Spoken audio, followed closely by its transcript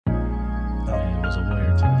was a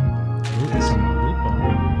lawyer too. He's talking about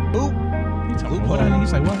loophole.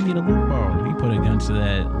 He's like, well, I need a loophole. He put a gun to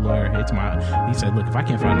that lawyer. He said, look, if I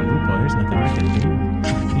can't find a loophole, there's nothing I can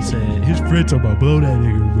do. He said, his friend talking about blow that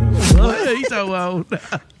nigga, bro. What? He's talking about,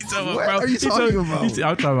 What are you talking about?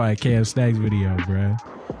 I'm talking about a Cam Stacks video, bro.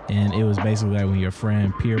 And it was basically like when your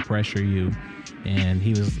friend peer pressure you. And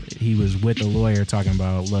he was with the lawyer talking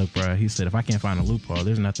about, look, bro. He said, if I can't find a loophole,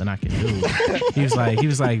 there's nothing I can do. he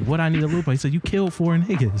was like, what I need a loophole? He said, you killed 4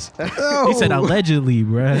 niggas. Oh. He said, allegedly,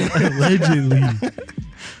 bro. Allegedly.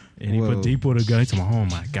 And he put a gun to my, oh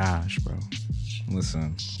my gosh, bro.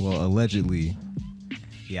 Listen, well, allegedly.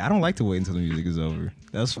 Yeah, I don't like to wait until the music is over.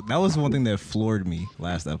 That was one thing that floored me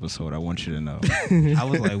last episode. I want you to know. I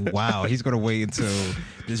was like, wow, he's gonna wait until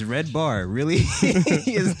this red bar really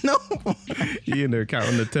is no. He in there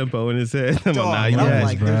counting the tempo in his head. I'm Dog, like, not yet,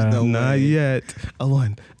 like, there's no not way. yet. A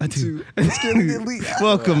 1, a 2.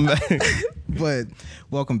 Welcome back. But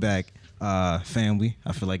welcome back, family.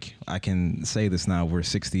 I feel like I can say this now. We're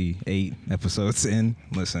 68 episodes in.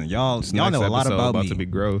 Listen, y'all know a lot about about me. to be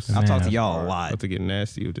gross. I'll talk to Man. y'all a lot. About to get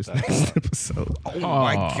nasty with this next episode. Oh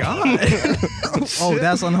my god! Oh,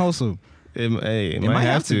 that's unwholesome. It might might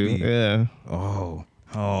have have to to. be. Yeah. Oh.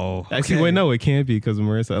 Actually, okay. wait, no, it can't be because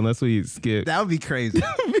Marissa, unless we skip. That would be crazy.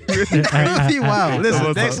 Crazy. Wow.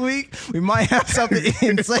 Listen, next week we might have something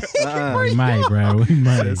insane. We might, bro. We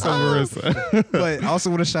might. So Marissa. But I also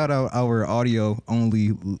want to shout out our audio only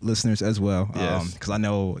listeners as well. Yes. Because I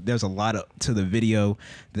know there's a lot to the video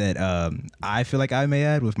that I feel like I may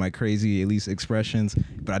add with my crazy Elise expressions,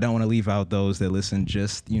 but I don't want to leave out those that listen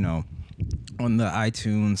just, on the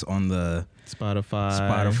iTunes, on the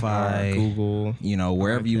Spotify, Google,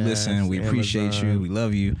 wherever you Podcasts, listen. We appreciate Amazon. you. We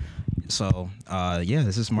love you. So,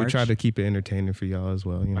 this is March. We try to keep it entertaining for y'all as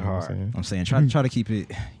well. You know what I'm saying? I'm saying try to keep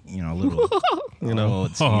it, a little.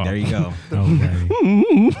 See, there you go.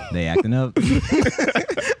 Okay. They acting up.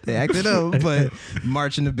 They acted up. But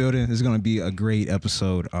March in the building is going to be a great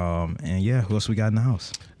episode. And yeah, who else we got in the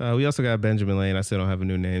house? We also got Benjamin Lane. I still don't have a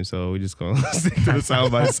new name, so we're just going to stick to the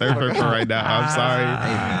soundbite server for right now. I'm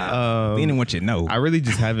sorry. We didn't want you to know. I really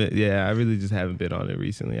just haven't been on it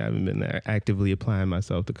recently. I haven't been actively applying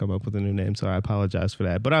myself to come up with a new name, so I apologize for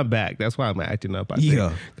that. But I'm back. That's why I'm acting up, I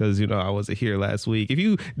think. Because, I wasn't here last week. If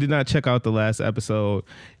you did not check out the last episode,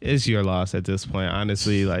 it's your loss at this point.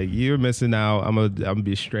 Honestly, like, you're missing out. I'm gonna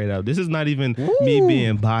be straight up. This is not even me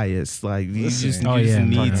being biased. Like, you just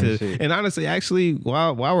need to. And honestly, actually,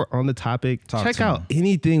 while we're on the topic, check out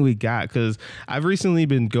anything we got, because I've recently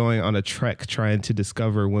been going on a trek trying to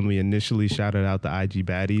discover when we initially shouted out the IG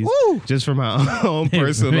baddies, just from my own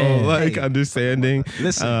personal understanding.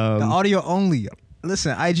 Listen, the audio only.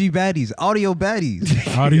 Listen, IG baddies, audio baddies.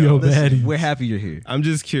 Baddies. We're happy you're here. I'm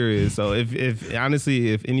just curious. So if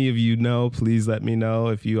honestly, if any of you know, please let me know.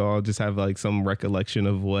 If you all just have like some recollection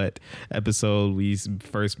of what episode we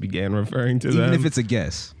first began referring to them. Even if it's a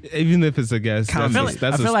guess. That's I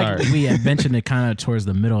feel start. like we had mentioned it kind of towards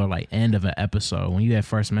the middle or like end of an episode. When you had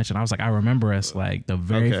first mentioned, I was like, I remember us like the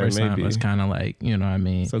very first time. It was kind of like, you know what I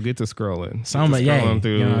mean? So get to scrolling.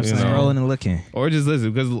 Through, you know what I'm saying? Scrolling and looking. Or just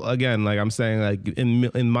listen, because again, like I'm saying, like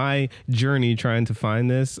in my journey trying to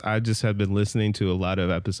find this, I just have been listening to a lot of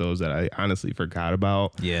episodes that I honestly forgot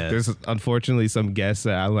about. Yeah. There's unfortunately some guests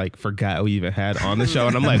that I like forgot we even had on the show.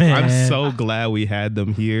 And I'm like, I'm so glad we had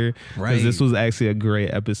them here. Because this was actually a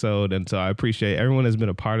great episode. And so I appreciate everyone has been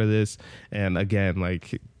a part of this. And again,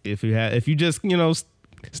 like if you just,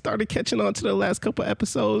 started catching on to the last couple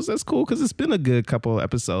episodes, that's cool, because it's been a good couple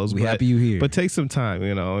episodes. We happy you here. But take some time,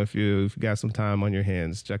 if you got some time on your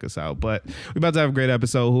hands, check us out. But we're about to have a great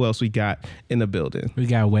episode. Who else we got in the building? We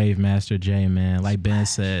got Wave Master J, man. Like Ben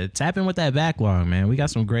said, tap in with that backlog, man. We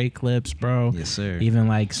got some great clips, bro. Yes, sir. Even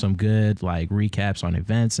like some good like recaps on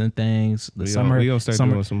events and things. We gonna start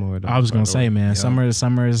doing some more. Though, I was gonna say, man, yeah.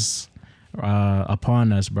 summer's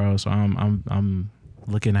upon us, bro. So I'm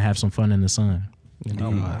looking to have some fun in the sun.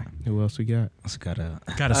 Oh my. Who else we got? Got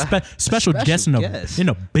a special guest in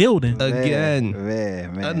the building. Again.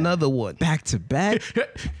 Man. Another one. back to back.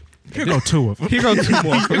 Here go two of them. Here go two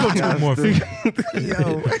more.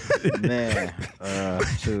 Yo, man.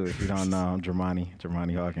 Shoot, if you don't know, I'm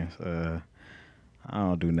Jermani Hawkins. I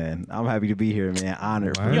don't do nothing. I'm happy to be here, man.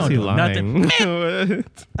 Honored. Why You is don't he do lying?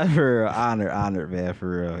 For real, honored, man.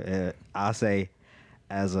 For real. I'll say,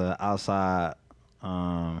 as a outside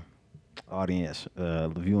audience,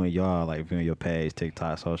 viewing y'all, like viewing your page,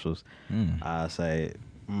 TikTok, socials, I say,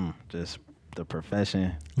 just the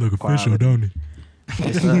profession. Look official, don't he?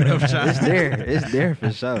 It's there. It's there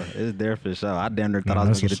for sure. It's there for sure. I damn near thought I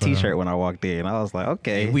was gonna get a T-shirt when I walked in. I was like,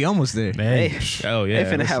 okay, We almost there. Hey, Oh yeah.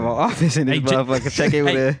 they finna have an office in this motherfucker. Check in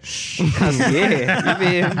with a concierge. You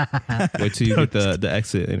feel me? Wait till you get the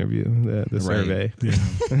exit interview, the survey.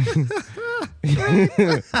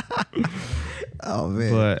 Oh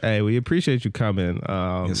man. But hey, we appreciate you coming.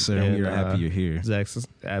 Yes, sir. And, We are happy you're here. Zach's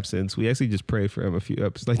absence. We actually just prayed for him a few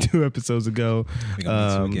episodes, like 2 episodes ago. We're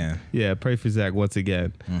gonna meet you again. Yeah, pray for Zach once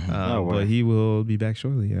again. But he will be back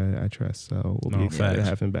shortly, I trust. So we'll be excited to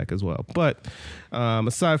have him back as well. But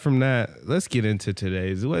aside from that, let's get into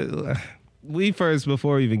today's. We first,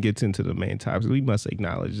 before we even get into the main topics, we must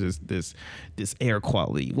acknowledge this air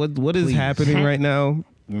quality. What is happening right now?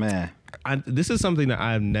 Man. This is something that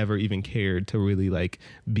I've never even cared to really like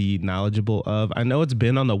be knowledgeable of. I know it's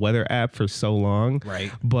been on the weather app for so long,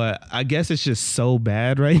 Right. But I guess it's just so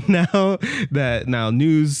bad right now that now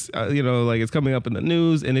news, like it's coming up in the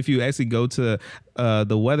news. And if you actually go to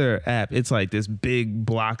the weather app, it's like this big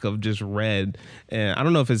block of just red. And I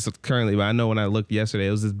don't know if it's currently, but I know when I looked yesterday,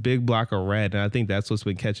 it was this big block of red. And I think that's what's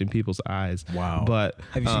been catching people's eyes. Wow. But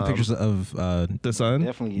Have you seen pictures of the sun?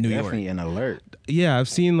 Definitely an alert. Yeah, I've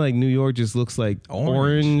seen like New York just looks like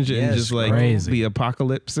orange and Yes, just like crazy. the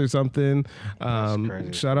apocalypse or something.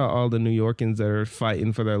 Crazy. Shout out all the New Yorkans that are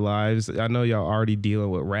fighting for their lives. I know y'all already dealing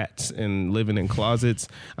with rats and living in closets.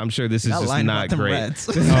 I'm sure this is just not great. Rats.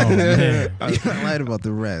 oh man, You're not lying about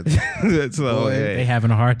the rats. So Boy, they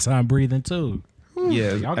having a hard time breathing too.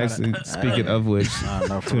 yeah, Y'all gotta- actually, speaking of which,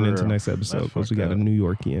 No, for tune into real. next episode That's because we fucked got a up. New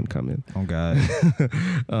Yorkian coming. Oh God.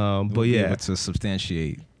 But We'll be yeah. able to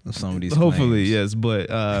substantiate some of these. Hopefully, claims. yes. But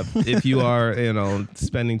if you are,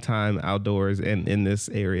 spending time outdoors and in this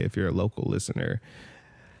area, if you're a local listener,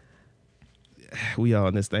 we all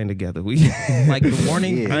in this thing together. We Like the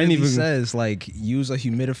warning Yeah. clearly says, like, use a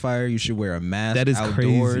humidifier. You should wear a mask. That is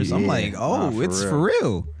outdoors. crazy. I'm Yeah. like, oh, Nah, for it's real. for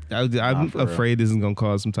real. I'm for real. afraid this is gonna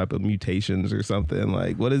cause some type of mutations or something.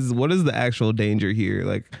 Like, what is the actual danger here?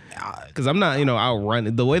 Like, because I'm not, out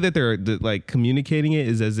running. The way that they're like communicating it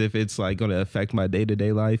is as if it's like going to affect my day to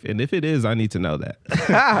day life, and if it is, I need to know that.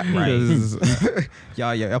 Right.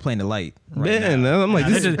 Y'all playing the light. Right Man, now. I'm like, Nah,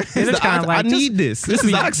 this they're is just- they're just kinda like, I need this. This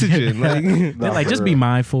is oxygen. Like, They're like, just be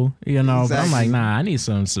mindful, But I'm Exactly. like, nah, I need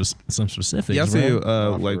some specifics. y'all see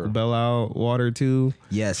bro. like real. Belle Isle water too.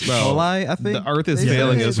 Yes. Bro, Coli, I think The earth is they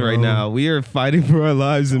failing said, us bro. right now. We are fighting for our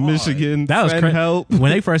lives in Michigan. That was Send crazy. help.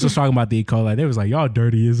 When they first was talking about the E. coli, they was like, y'all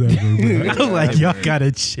dirty as ever. Bro. I was like, y'all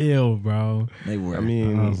gotta chill, bro. They were. I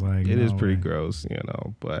mean, I was like, it is no pretty way. gross,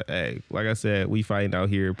 But hey, like I said, we fighting out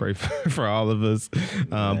here. Pray for all of us.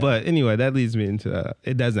 But anyway, that leads me into.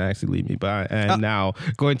 It doesn't actually lead me, but I am now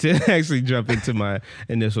going to actually jump into my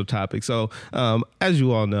initial topic. So, as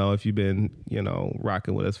you all know, if you've been,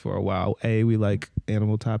 rocking with us for a while, A, we like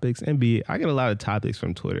animal topics, and B, I get a lot of topics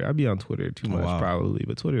from Twitter. I be on Twitter too much, wow. probably,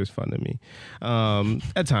 but Twitter is fun to me.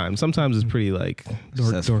 At times, sometimes it's pretty like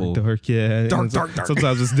Cesspool. dark, yeah. Dark.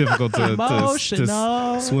 Sometimes it's difficult to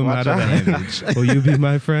Emotional. swim Watch out of out. that. Will you be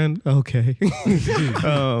my friend? Okay.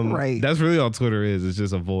 Right. That's really all Twitter is. It's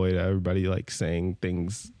just a void. Everybody like saying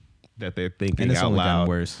things that they're thinking And it's out only gotten loud.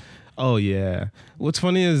 worse. Oh yeah. What's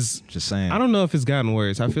funny is Just saying. I don't know if it's gotten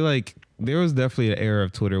worse. I feel like there was definitely an era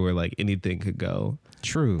of Twitter where like anything could go.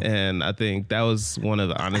 True. And I think that was one of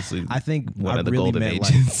the honestly I think one I of the really golden meant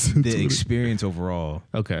ages. like the experience overall.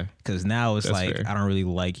 Okay. Because now it's That's like fair. I don't really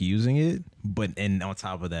like using it, but and on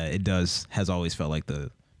top of that, it has always felt like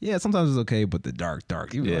sometimes it's okay, but the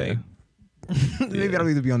dark. You Yeah. like maybe I don't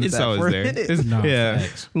need to be on this It's app always for a there. minute. It's- Nah, yeah,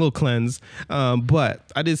 facts. a little cleanse.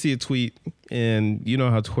 But I did see a tweet, and you know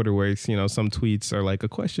how Twitter works. Some tweets are like a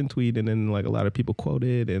question tweet, and then like a lot of people quote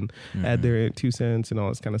it and add their 2 cents and all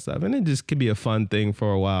this kind of stuff. And it just could be a fun thing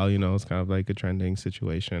for a while. It's kind of like a trending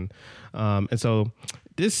situation. And so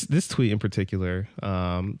this tweet in particular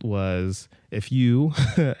was, if you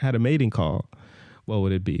had a mating call, what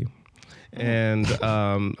would it be? And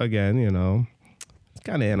again, it's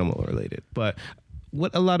kind of animal related, but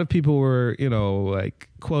what a lot of people were, like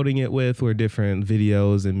quoting it with were different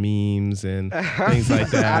videos and memes and things like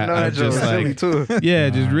that. I know that Just joke was silly like, too. yeah,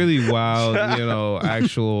 just really wild,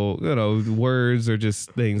 actual, words or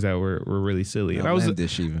just things that were really silly. And I was,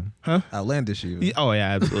 Outlandish even. Huh? Outlandish even. oh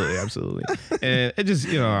yeah, absolutely. And it just,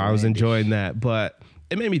 I was enjoying that, but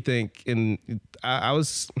it made me think, and I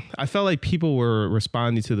felt like people were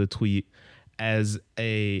responding to the tweet as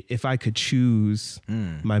if I could choose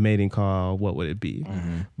my mating call, what would it be?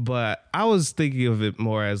 But I was thinking of it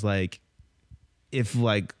more as like, if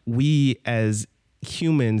like we as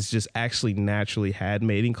humans just actually naturally had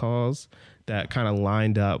mating calls, that kind of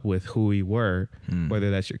lined up with who we were,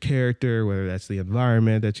 whether that's your character, whether that's the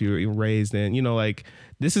environment that you were raised in. You know, like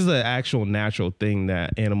this is an actual natural thing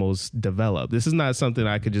that animals develop. This is not something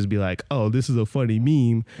I could just be like, oh, this is a funny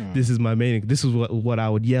meme. This is my mating. This is what I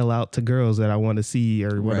would yell out to girls that I want to see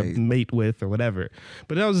or want to mate with or whatever.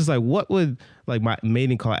 But then I was just like, what would like my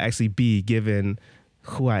mating call actually be given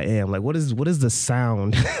who I am? Like, what is the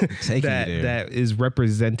sound that is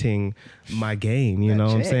representing my game? You know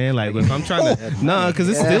what I'm saying? Like, if I'm trying to because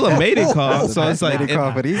it's still a mating call. So it's like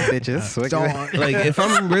call for these bitches. Like if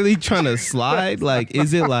I'm really trying to slide, like,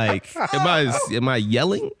 is it like am I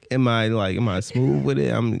yelling? Am I smooth with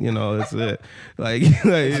it? It's it. Like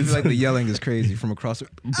it's like the yelling is crazy from across.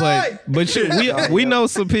 But shit, we know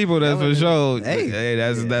some people that for sure. Hey,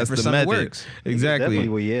 that's the method. Works. Exactly. Definitely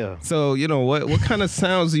will yell. So what kind of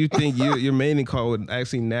sounds do you think your mating call would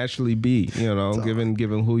actually naturally be?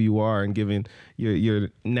 Given who you are and given your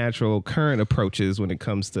natural current approaches when it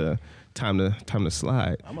comes to time to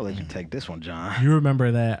slide. I'm gonna let you take this one, John. You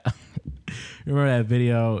remember that? You remember that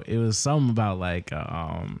video? It was something about like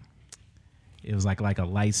it was like a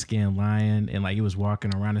light skinned lion, and like he was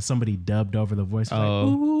walking around, and somebody dubbed over the voice. Like,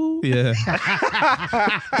 ooh. Yeah.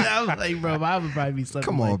 I was like, bro, I would probably be something.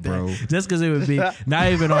 Come on, like bro. That. Just because it would be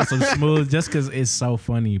not even on some smooth, just because it's so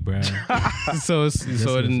funny, bro. so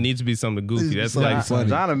it needs to be something goofy. That's like funny.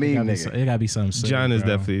 John a meme nigga. It gotta be something. Silly, John is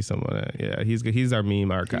bro. definitely someone. Yeah, he's our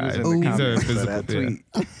meme archive. He's our physical tweet.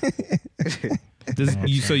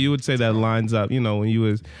 So you would say that lines up, when you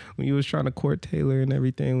was trying to court Taylor and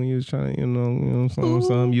everything, when you was trying to,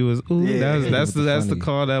 some you was that's the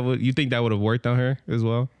call that would you think that would have worked on her as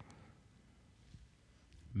well?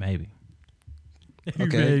 Maybe.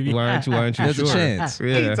 Okay. Maybe. Why aren't you There's sure? a chance.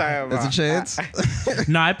 Yeah. There's a chance.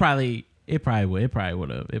 No, it probably would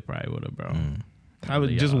have, bro. I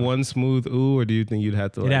would just one smooth ooh, or do you think you'd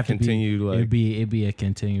have to continue it'd be a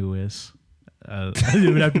continuous.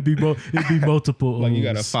 It would have to be it'd be multiple. Like you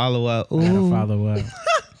gotta follow up. Ooh. Gotta follow up.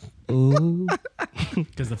 Ooh.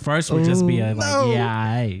 Because the first would just be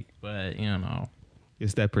but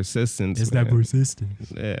it's that persistence. It's man. That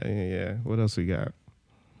persistence. Yeah. What else we got?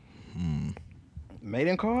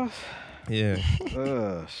 Mating calls? Yeah.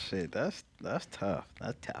 Oh shit, that's tough.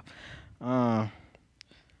 That's tough. I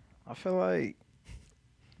feel like.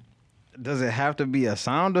 Does it have to be a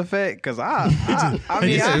sound effect? Because I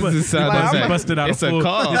mean, it's a sound effect. Busted out it's a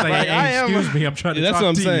call. It's like, hey, excuse me, I'm trying to. That's talk what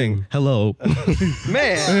I'm to saying. You. Hello,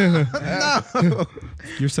 man. No,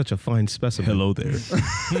 you're such a fine specimen. Hello there.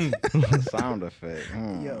 Sound effect.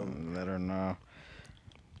 Let her know.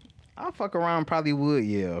 I fuck around, probably would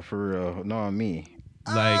yell for real. Knowing me,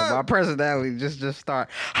 like my personality, just start.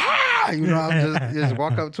 I'm just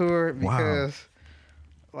walk up to her because.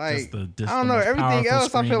 Like just I don't know, everything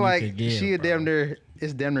else I feel like she bro. damn near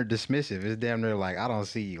dismissive. It's damn near like I don't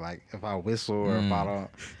see like if I whistle or if I don't.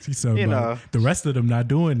 She's so the rest of them not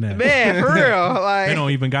doing that. Man, for real, like they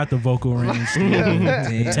don't even got the vocal range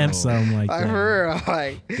to attempt something like that. For real,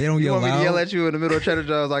 like they don't you yell want me to out? yell at you in the middle of Trader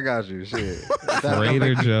Joe's? I got you. Shit,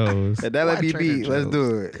 Trader Joe's. If that let me beat, let's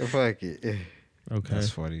do it. Fuck it. Okay, that's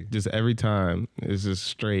funny. Just every time it's just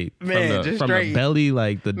straight, man, from the belly,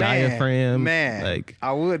 like the diaphragm. Man, like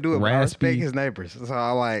I would do it, but I respect his neighbors, so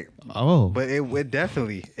I like. Oh, but it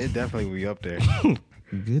definitely will be up there.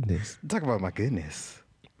 Goodness, talk about my goodness.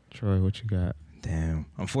 Troy, what you got? Damn.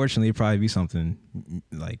 Unfortunately, it'd probably be something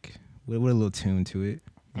like with a little tune to it.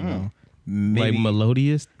 You know, maybe, like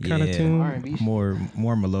melodious kind of tune. R&B more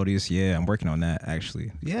melodious. Yeah, I'm working on that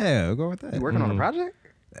actually. Yeah, I'll go with that. You working on a project?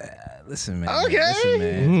 Listen, man. Okay. Listen,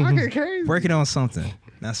 man. Okay, crazy. Working on something.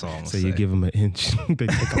 That's all I'm So say. you give them an inch, they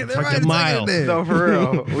take a fucking mile. No, for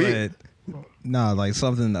real. Like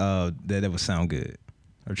something that would sound good,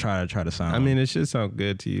 or try to sound. I mean, it should sound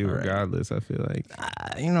good to you, right. regardless. I feel like,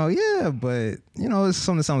 yeah, but it's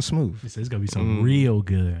something that sounds smooth. It's gonna be something real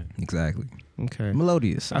good. Exactly. Okay.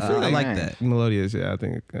 Melodious. I feel I like that. Melodious. Yeah, I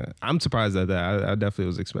think I'm surprised at that. I definitely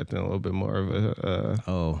was expecting a little bit more of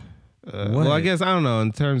a. Well, I guess I don't know.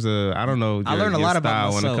 In terms of, I don't know. I learned a lot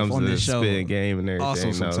about when it comes on to this show. spit game and everything.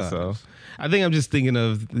 Also, sometimes. So I think I'm just thinking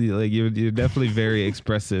of like you're definitely very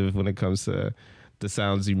expressive when it comes to the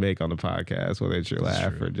sounds you make on the podcast, whether it's your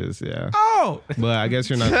laugh or just Oh, but I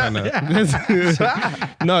guess you're not trying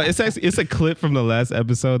to. No, it's a clip from the last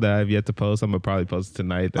episode that I've yet to post. I'm gonna probably post it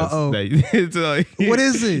tonight. It's like, what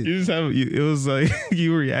is it? It was like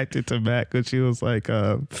you reacted to Mac when she was like,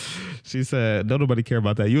 she said, "Don't nobody care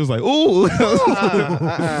about that." You was like, "Ooh,"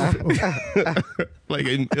 like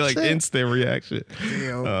instant reaction.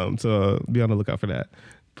 So be on the lookout for that.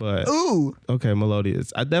 But ooh, okay,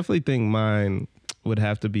 melodious. I definitely think mine would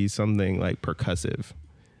have to be something like percussive.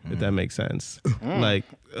 if that makes sense. Like,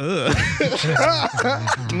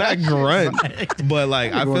 not grunt, but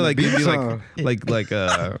like I feel like it'd be like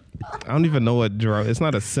I don't even know what drum. It's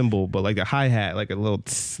not a cymbal, but like a hi hat, like a little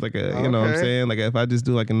like a you know what I'm saying. Like if I just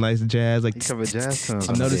do like a nice jazz, like I'm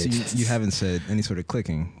noticing you haven't said any sort of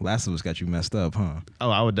clicking. Last of Us got you messed up, huh? Oh,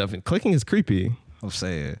 I would definitely. Clicking is creepy. I'll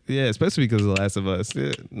say it. Yeah, especially because of The Last of Us.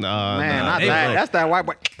 Yeah. Nah. That's that white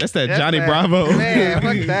boy. That's that Johnny Bravo. Man,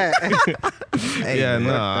 fuck that.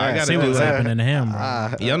 I gotta see what's happening to him.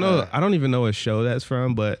 Y'all know, I don't even know what show that's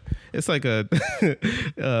from, but it's like a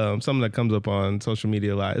something that comes up on social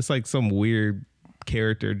media a lot. It's like some weird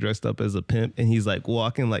character dressed up as a pimp, and he's like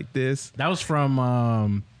walking like this. That was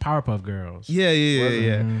from Powerpuff Girls.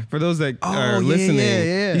 Yeah. For those that are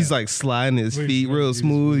listening, he's like sliding his feet real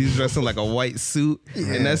smooth. He's dressed in like a white suit,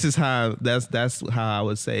 and that's just how that's how I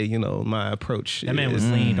would say, you know, my approach. That man was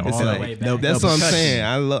leaned all the way back. That's what I'm saying.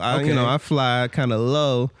 I you know, I fly kind of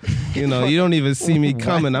low. You know, you don't even see me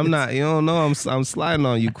coming. I'm not. You don't know I'm sliding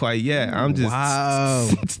on you quite yet. I'm just. Wow.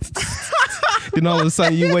 Then all of a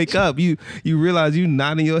sudden you wake up, you realize you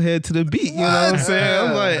nodding your head to the beat. You know what I'm saying?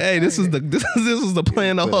 I'm like, hey, this was the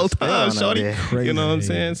plan the whole time, shorty. You know what I'm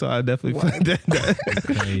saying? So I definitely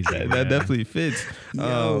that definitely fits.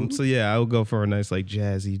 So yeah, I would go for a nice like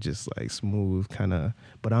jazzy, just like smooth kind of.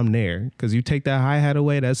 But I'm there because you take that hi hat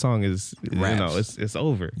away, that song is Raps. You know it's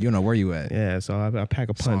over. You don't know where you at. Yeah, so I pack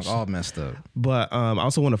a punch. Song all messed up. But I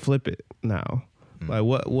also want to flip it now. Like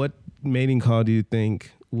what mating call do you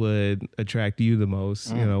think would attract you the most?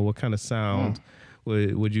 You know, what kind of sound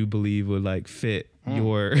would you believe would like fit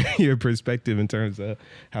your perspective in terms of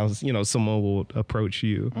how, you know, someone will approach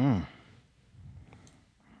you?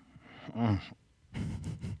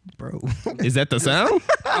 Bro. Is that the sound?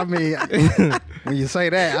 I mean, when you say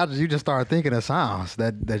that, you just start thinking of sounds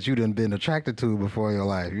that you done been attracted to before in your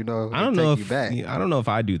life. You know, I don't know if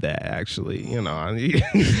I do that actually. You know, I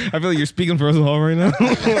feel like you're speaking for us all right now.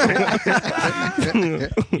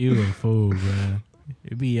 You a fool, bro.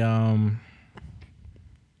 It'd be I'm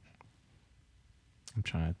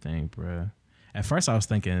trying to think, bro. At first, I was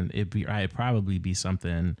thinking it'd probably be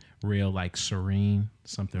something real, like serene,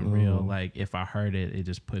 something real. Like if I heard it, it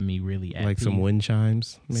just put me really at Like peace. some wind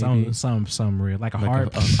chimes, maybe. Some real, like a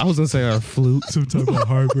harp. I was gonna say a flute, Some type of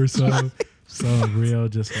harp or something. Some real,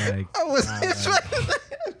 just like I was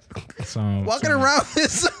walking around with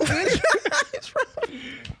some wind chimes.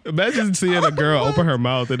 Imagine seeing a girl open her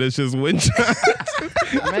mouth and it's just wind chimes.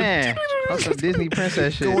 Man, that's some Disney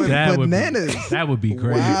princess shit. Going bananas. That would be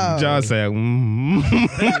crazy. Wow. John said, Man,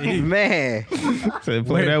 said,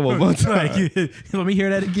 play that one more time. Like, let me hear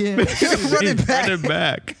that again. Run it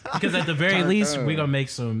back. Because at the very least, we're gonna make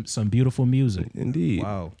some beautiful music. Indeed.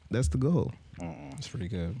 Wow. That's the goal. That's pretty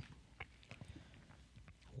good.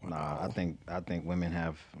 nah, I think women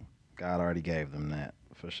have, God already gave them that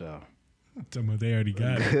for sure. They already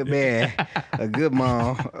got it. Good man, a good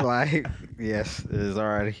mom. Like, yes,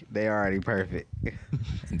 they already perfect.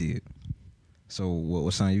 Indeed. So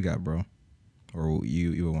what sound you got, bro? Or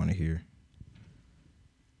you would want to hear?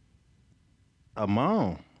 A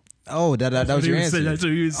mom. Oh, that was your answer. That's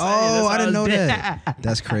what you was saying. Oh, I didn't know saying. that.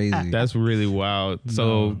 That's crazy. That's really wild.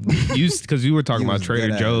 So because you were talking You about was Trader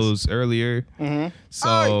dead ass. Joe's earlier. Mm-hmm.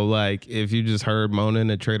 So like if you just heard moaning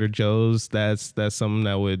at Trader Joe's, that's something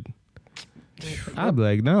that would. I'd be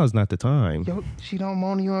like, now is not the time. Yo, she don't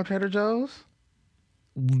moan you on Trader Joe's?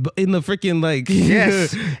 In the freaking like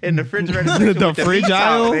Yes, in the refrigerator section The with fridge meat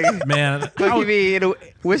aisle? out, nigga. Man, Like you mean it'll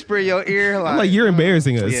whisper in your ear I'm like, you're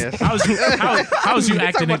embarrassing us. Yes. how was you Talk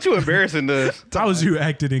acting? about you embarrassing us. How was you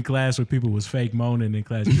acting in class when people was fake moaning in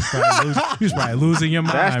class? You was probably losing your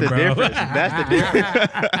mind, That's the bro. difference. That's the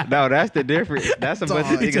difference. No, that's the difference. That's a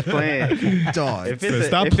bunch of niggas playing. Dog. If So it's a-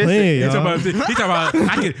 stop if it's a- playing, He y'all. talking about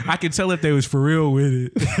I could tell if they was for real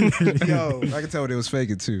with it. Yo, I can tell they was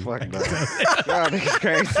faking too. Fuck no. Y'all niggas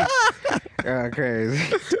crazy. Y'all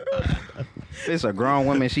crazy. If it's a grown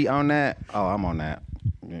woman, she on that. Oh, I'm on that.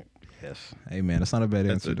 Yes. Hey man, that's not a bad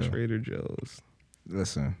That's answer a though. Trader Joe's.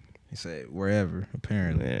 Listen, he said wherever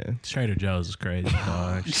apparently. Man, Trader Joe's is crazy,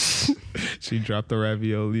 dog. she dropped the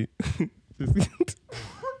ravioli.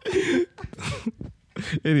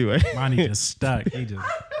 Anyway, Monty just stuck. He just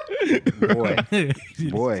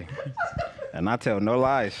Boy. And I tell no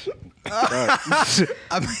lies. I've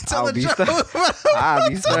been telling be Joe. I'll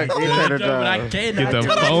be stuck in Trader But I Joe's. cannot get the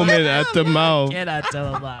tell a foaming lie. at the mouth. Cannot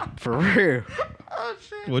tell a lie. For real.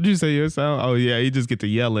 What'd you say your sound? Oh yeah, you just get to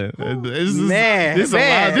yelling. This is a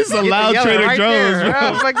loud Get the Trader yelling right Joe's, there. bro.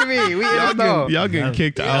 How the fuck you mean? We in the store. Y'all getting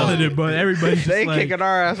kicked out. Yelling it, but everybody's just They like, kicking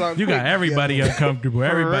our ass off. you got everybody uncomfortable.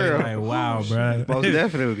 Everybody real. like, wow, bro. Most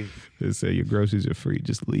definitely. They say your groceries are free.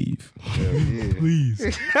 Just leave. Yeah.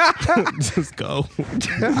 Please. Just go.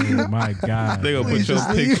 Oh my God. They gonna put your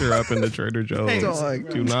picture up in the Trader Joe's. Dog.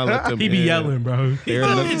 Do not let them. He be in. yelling, bro. They're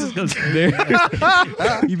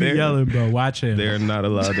He be yelling, bro. Watch him. They're not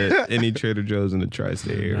allowed at any Trader Joe's in the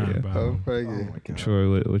tri-state area. Nah, bro. fuck Oh it. my God.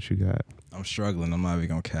 Troy, what you got? I'm struggling. I'm not even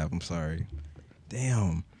gonna cap. I'm sorry.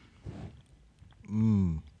 Damn.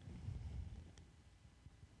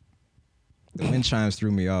 The wind chimes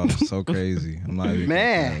threw me off so crazy. I'm not even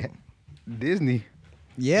Man, gonna cap. Disney.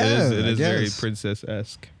 Yeah, it I is very guess.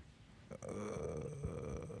 princess-esque.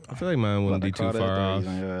 I feel like mine wouldn't be too far off.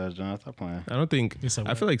 On your ass, John. Stop playing. I don't think. It's a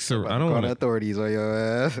I feel like I don't Call want the to authorities on your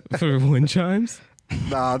ass. for wind chimes.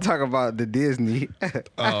 Nah, I'm talking about the Disney.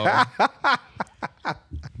 Oh,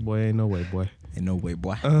 boy, ain't no way, boy. Ain't no way,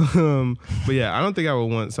 boy. But yeah, I don't think I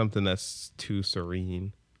would want something that's too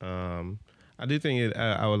serene. I do think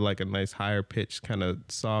I would like a nice higher pitched kind of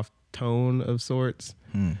soft tone of sorts.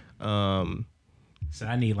 So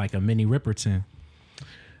I need like a mini Ripperton.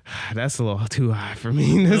 That's a little too high for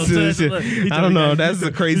me. Look, I don't know. That's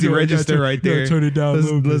a crazy register right there. Turn it down a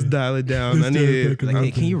little Let's bit. dial it down. I Let's need turn it it. back Like, up.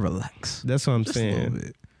 hey, can you relax? That's what I'm Just a little saying.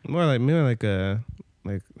 bit. More like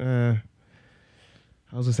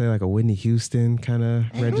I was gonna say like a Whitney Houston kind of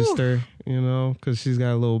register, you know, because she's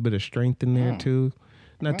got a little bit of strength in there too.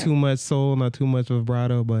 Not too much soul, not too much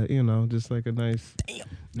vibrato, but you know, just like a nice.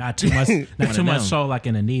 Not too much. Not too much soul like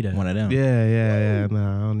an Anita. One of them. Yeah.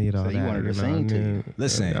 Nah, I don't need all So that. you wanted her to know, sing to yeah. you.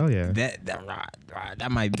 Listen. Oh yeah.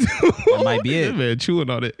 That might be. That might be That it. man chewing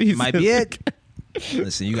on it. He Might said- be it.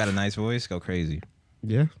 Listen, you got a nice voice. Go crazy.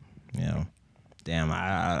 Yeah. You know. Damn.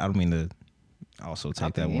 I don't mean to also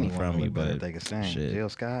take that one from you, but they could sing. shit. Jill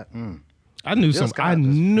Scott. I knew Jill some. Scott I just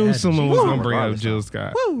knew had- someone she was was gonna bring up regardless, Jill huh?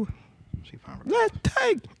 Scott. She found Let's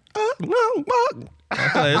take a no walk. I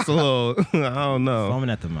feel like it's a little. I don't know. foaming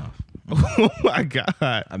at the mouth. Oh my god.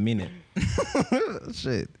 I mean it.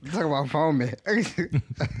 Shit. Talk about foaming.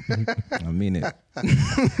 I mean it.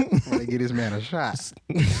 When they get this man a shot.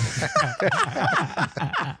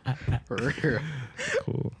 For real.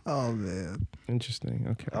 Cool. Oh man. Interesting.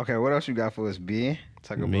 Okay. Okay, what else you got for us, B?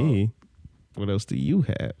 Talk about Me. What else do you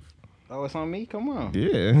have? Oh, it's on me? Come on.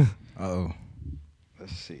 Yeah. Oh.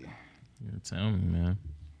 Let's see. You tell me, man.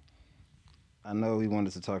 I know we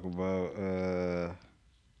wanted to talk about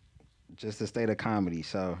just the state of comedy.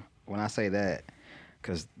 So when I say that,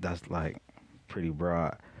 because that's like pretty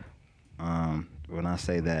broad. When I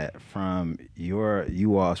say that, from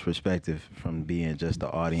you all's perspective, from being just the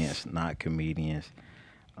audience, not comedians,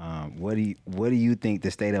 what do you think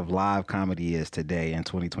the state of live comedy is today in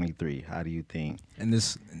 2023? How do you think? And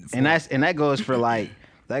this. And that goes for like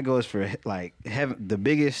the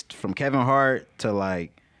biggest, from Kevin Hart to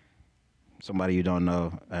like somebody you don't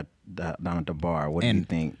know down at the bar. What do you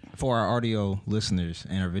think? For our audio listeners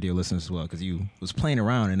and our video listeners as well, because you was playing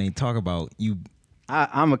around and they talk about you.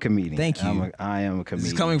 I'm a comedian. Thank you. I am a comedian.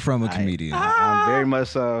 This is coming from a comedian. I'm very much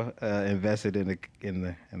so invested in the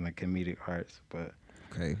comedic arts. But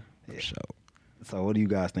Okay. Yeah. So what do you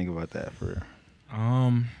guys think about that? For real?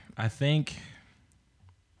 I think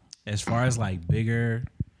as far as like bigger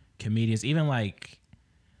comedians, even like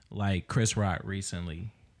Chris Rock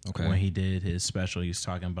recently, Okay. when he did his special, he was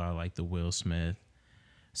talking about like the Will Smith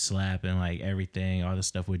slap and like everything, all the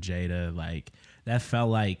stuff with Jada, like that felt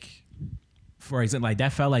like, for example, like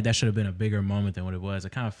that felt like that should have been a bigger moment than what it was.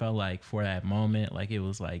 It kind of felt like for that moment, like it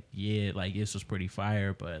was like, yeah, like this was pretty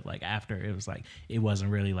fire, but like after it was like, it wasn't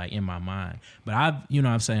really like in my mind. But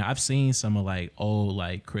I've seen some of like old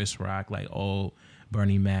like Chris Rock, like old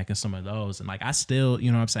Bernie Mac and some of those, and like I still,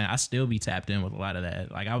 I still be tapped in with a lot of that.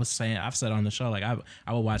 Like I've said on the show, like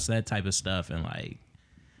I would watch that type of stuff and like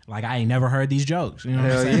I ain't never heard these jokes. You know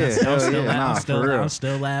what I'm saying? I'm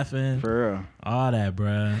still laughing. For real. All that,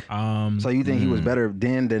 bruh. So you think he was better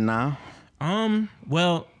then than now?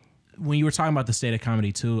 Well, when you were talking about the state of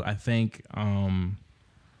comedy too, I think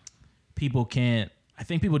people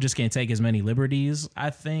just can't take as many liberties, I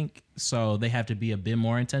think. So they have to be a bit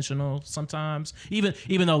more intentional sometimes. Even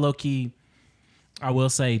though low key, I will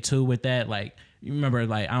say too with that, like, you remember,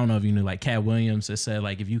 like, I don't know if you knew, like Cat Williams that said,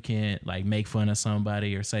 like, if you can't like make fun of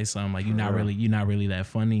somebody or say something, like you're not really that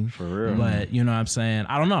funny. For real. But you know what I'm saying?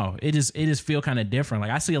 I don't know. It just feel kind of different. Like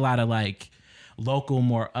I see a lot of like local,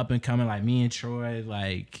 more up and coming, like me and Troy,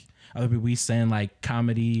 like other people we send like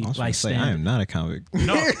comedy, I was like say, I am not a comic.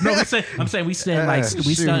 No, I'm saying we send like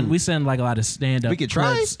we send like a lot of stand up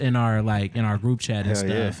clips in our group chat and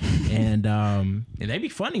Hell stuff, and they be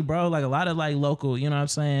funny, bro. Like a lot of like local, you know what I'm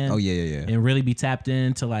saying? Oh yeah. And really be tapped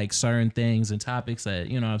into like certain things and topics that,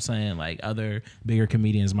 you know what I'm saying, like other bigger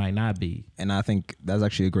comedians might not be. And I think that's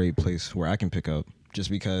actually a great place where I can pick up, just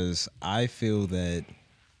because I feel that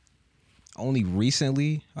only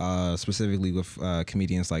recently, specifically with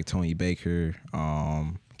comedians like Tony Baker,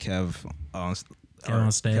 Kev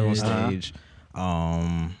on stage.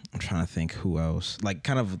 I'm trying to think who else. Like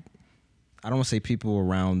kind of, I don't want to say people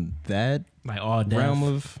around that like all realm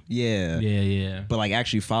of yeah. But like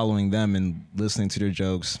actually following them and listening to their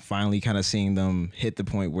jokes, finally kind of seeing them hit the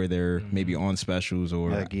point where they're maybe on specials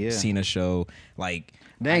or seen a show. Like,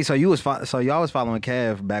 dang, so y'all was following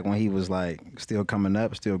Kev back when he was like still coming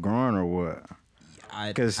up, still growing, or what? I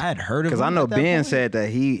had heard of him. Because I know Ben said that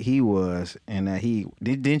he was, and that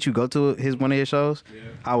didn't you go to one of his shows? Yeah.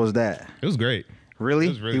 How was that? It was great. Really? It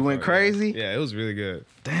was really he went fun, crazy? Yeah, it was really good.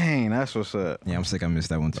 Dang, that's what's up. Yeah, I'm sick I missed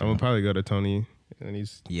that one too. I'm going to probably go to Tony, and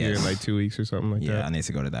he's here in like 2 weeks or something like that. Yeah, I need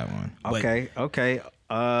to go to that one. Okay.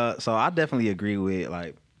 So I definitely agree with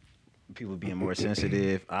like people being more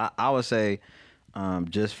sensitive. I would say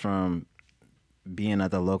just from being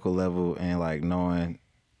at the local level and like knowing,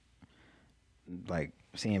 like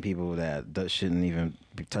seeing people that shouldn't even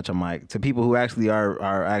touch a mic, to people who actually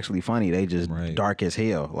are actually funny, they just dark as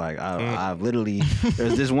hell. Like I've literally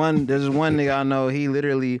there's this one nigga I know, he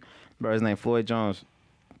literally, bro, his name Floyd Jones.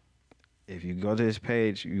 If you go to his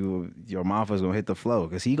page, your mouth is gonna hit the floor,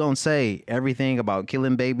 because he gonna say everything about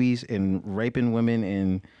killing babies and raping women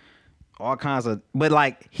and all kinds of, but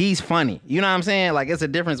like he's funny. You know what I'm saying? Like it's a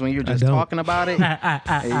difference when you're just talking about it.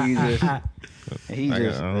 And you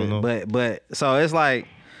just, I don't know. But so it's like,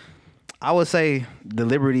 I would say the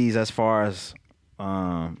liberties as far as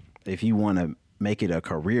if you want to make it a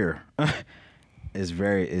career is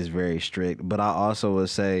very strict. But I also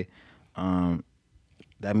would say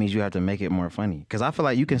that means you have to make it more funny, because I feel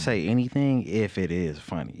like you can say anything if it is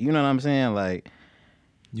funny. You know what I'm saying? Like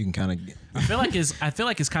you can kind of. I feel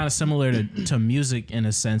like it's kind of similar to music in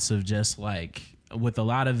a sense of just like, with a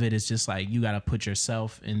lot of it, it's just like you got to put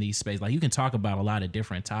yourself in these spaces. Like you can talk about a lot of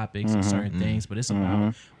different topics and certain things, but it's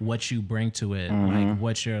about what you bring to it, like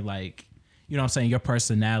what you're like, you know what I'm saying, your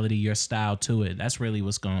personality, your style to it. That's really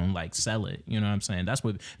what's going to like sell it. You know what I'm saying? That's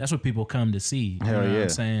what people come to see. You know what I'm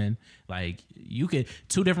saying? Like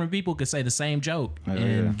two different people could say the same joke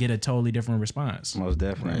and get a totally different response. Most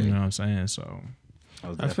definitely. You know what I'm saying? So.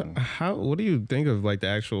 What do you think of like the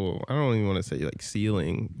actual, I don't even want to say like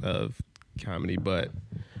ceiling of comedy, but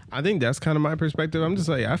I think that's kind of my perspective. I'm just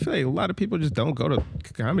like, I feel like a lot of people just don't go to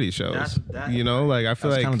comedy shows. You know, like I feel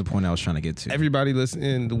like kind of the point I was trying to get to. Everybody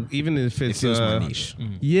listening, even if it feels more niche.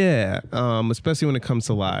 Yeah, especially when it comes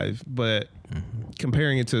to live. But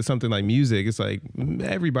comparing it to something like music, it's like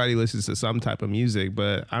everybody listens to some type of music,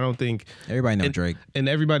 but I don't think everybody knows Drake. And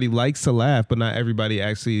everybody likes to laugh, but not everybody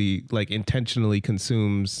actually like intentionally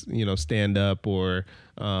consumes, you know, stand up or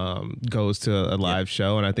goes to a live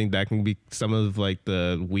show. And I think that can be some of like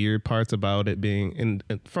the weird parts about it being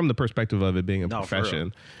from the perspective of it being a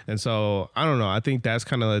profession. And so I don't know, I think that's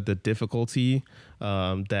kind of like the difficulty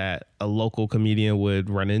that a local comedian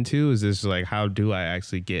would run into, is just like, how do I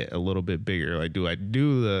actually get a little bit bigger? Like, do I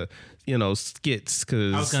do the, you know, skits?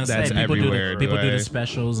 Because that's everywhere. People do the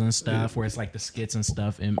specials and stuff where it's like the skits and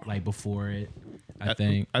stuff and like before it. I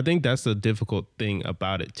think that's the difficult thing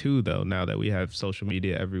about it too, though. Now that we have social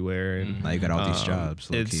media everywhere, and now you got all these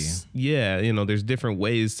jobs. You know, there's different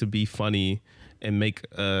ways to be funny and make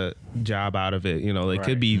a job out of it. You know, it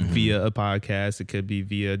could be via a podcast, it could be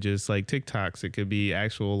via just like TikToks, it could be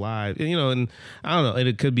actual live, you know, and I don't know, and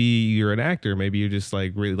it could be you're an actor, maybe you're just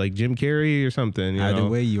like really like Jim Carrey or something. Either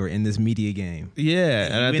way, you're in this media game. Yeah,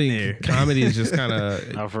 and I think comedy is just kind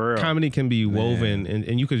of comedy can be woven,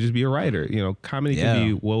 and you could just be a writer. You know, comedy can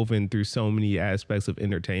be woven through so many aspects of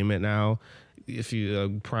entertainment now. If you a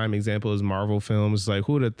prime example is Marvel films, like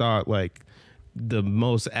who would have thought like the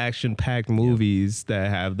most action-packed movies that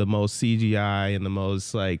have the most CGI and the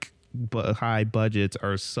most like high budgets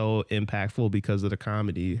are so impactful because of the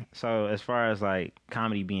comedy. So as far as like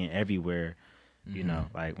comedy being everywhere, you know,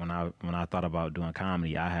 like when I thought about doing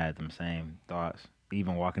comedy, I had them same thoughts.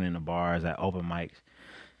 Even walking into bars at open mics,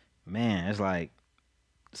 man, it's like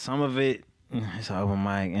some of it it's an open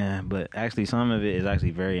mic, but actually some of it is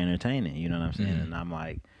actually very entertaining. You know what I'm saying? And I'm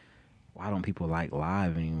like, why don't people like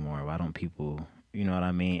live anymore? Why don't people, you know what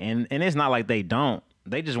I mean? And it's not like they don't.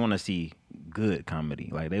 They just want to see good comedy.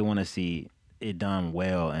 Like they want to see it done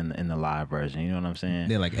well in the live version. You know what I'm saying?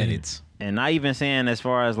 They're like edits. And not even saying as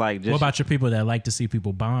far as like just. What about your people that like to see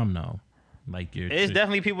people bomb though? Like it's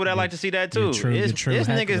definitely people that like to see that too. It's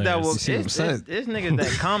niggas that will. It's niggas that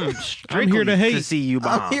come strictly to see you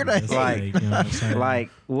bomb. I'm here to hate. Like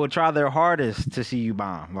will try their hardest to see you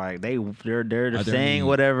bomb. Like they're saying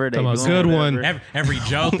whatever they doing. Good one. Every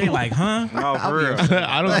joke they like, huh? No, for real.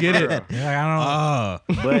 I don't get it. I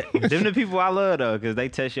don't know. But them the people I love though, because they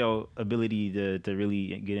test your ability to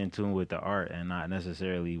really get in tune with the art and not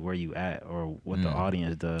necessarily where you at or what the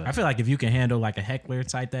audience does. I feel like if you can handle like a heckler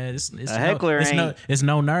type that, it's it's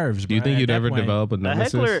no nerves. Do you think you'd ever develop a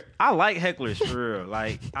nemesis? Heckler, I like hecklers for real.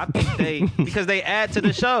 Like I think because they add to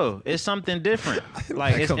the show. It's something different.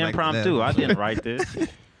 Like it's impromptu. I didn't write this,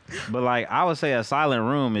 but like I would say a silent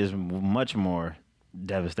room is much more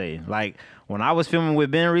devastating. Like when I was filming with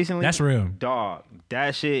Ben recently, that's real. Dog,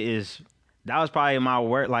 that was probably my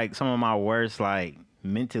worst. Like some of my worst, like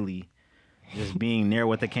mentally. Just being near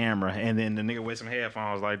with the camera, and then the nigga with some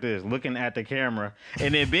headphones like this, looking at the camera,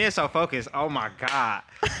 and then being so focused. Oh my God,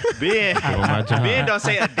 Ben don't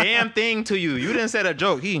say a damn thing to you. You didn't say a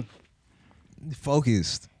joke. He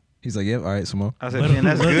focused. He's like, yep, all right, Simone. I said, man,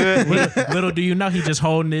 that's good. Little do you know, he just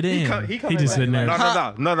holding it in. He just sitting there. No.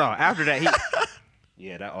 After that,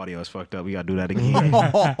 yeah, that audio is fucked up. We gotta do that again.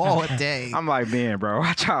 Oh, dang. I'm like, man, bro,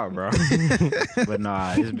 watch out, bro. But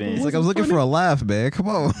nah, it's been. It's like I was looking for a laugh, man. Come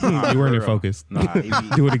on. You weren't in focus. Nah,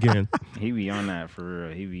 do it again. He be on that for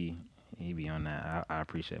real. He be on that. I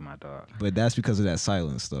appreciate my dog. But that's because of that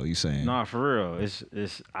silence, though. You saying? Nah, for real.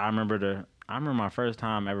 It's. I remember my first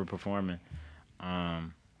time ever performing.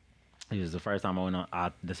 It was the first time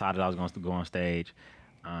I decided I was going to go on stage.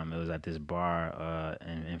 It was at this bar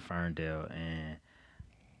in Ferndale, and.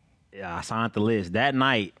 Yeah, I signed the list that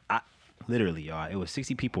night. Literally, y'all, it was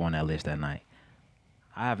 60 people on that list that night.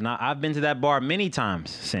 I've been to that bar many times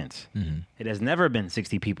since. Mm-hmm. It has never been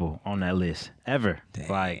 60 people on that list ever. Dang.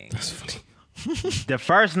 Like that's funny. The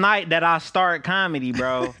first night that I started comedy,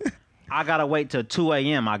 bro, I gotta wait till 2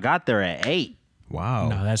 a.m. I got there at 8. Wow.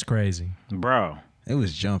 No, that's crazy, bro. It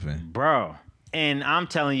was jumping, bro. And I'm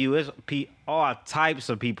telling you, it's all types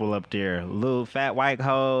of people up there. Little fat white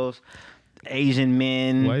hoes. Asian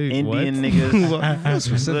men, Indian niggas. That's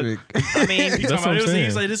specific. I mean, that's what I'm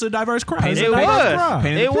saying. This is a diverse crowd.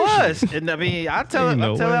 It was. And I mean, I tell it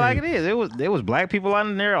like it is. There was black people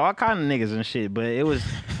on there, all kind of niggas and shit. But it was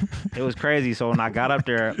crazy. So when I got up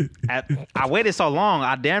there, I waited so long,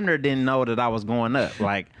 I damn near didn't know that I was going up.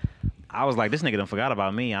 Like I was like, this nigga done forgot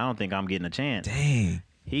about me. I don't think I'm getting a chance. Dang.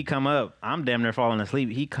 He come up, I'm damn near falling asleep.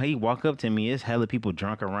 He walk up to me. It's hella people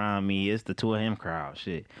drunk around me. It's the two of him crowd.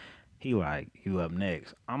 Shit. He like, you up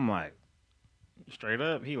next. I'm like, straight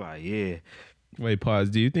up. He like, yeah. Wait, pause.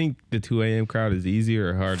 Do you think the 2 a.m. crowd is easier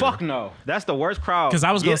or harder? Fuck no. That's the worst crowd. Because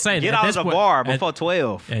I was going to say, get out of the bar before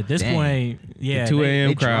 12. At this point, yeah. The 2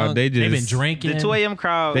 a.m. crowd, they've been drinking. The 2 a.m.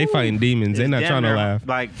 crowd. They fighting demons. They're not trying to laugh.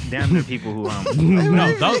 Like, damn near people who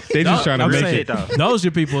no, they just trying to make it. Those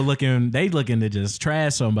are people looking to just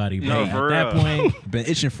trash somebody. No, for at that point, been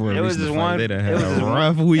itching for it was just one. They done had a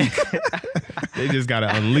rough week. They just got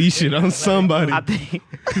to unleash it on somebody. I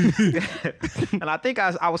think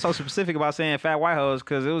I was so specific about saying fat white hoes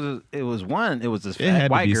because it was this fat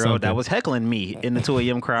white girl that was heckling me in the 2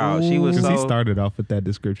 a.m. crowd. She was he started off with that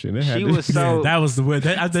description. That was the way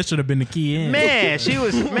that should have been the key in.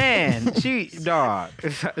 She dog.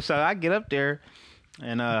 So I get up there,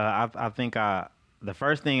 and I think the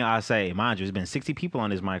first thing I say, mind you, there's been 60 people on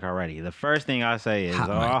this mic already. The first thing I say is,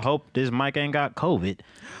 I hope this mic ain't got COVID.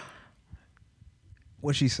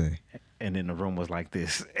 What'd she say? And then the room was like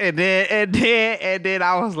this. And then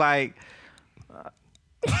I was like,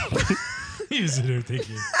 he was there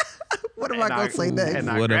thinking, what am I gonna say next? And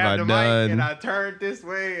I what have I grabbed the done? mic and I turned this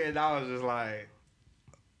way and I was just like,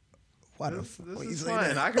 this is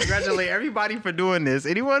fun. I congratulate everybody for doing this.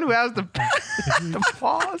 Anyone who has the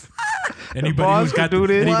pause. Anybody who's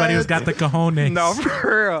got the cojones. No,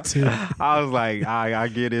 for real. I was like, I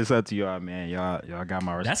give this up to y'all, man. Y'all got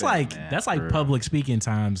my respect. That's like public speaking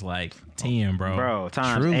times like 10, bro. Bro,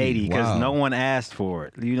 times Truly, 80 because no one asked for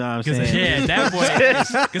it. You know what I'm saying? Yeah, at that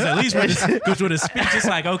point, because at least with a speech, it's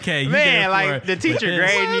like, okay, you man, like it. The teacher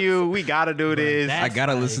grading you. We gotta do this. I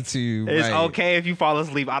gotta listen to you. It's okay if you fall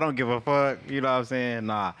asleep. I don't give a fuck. You know what I'm saying?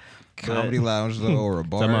 Nah. Comedy lounge though, or a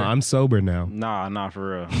bar. I'm sober now. Nah,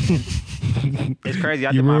 for real. It's crazy.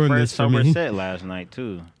 I did my first sober set last night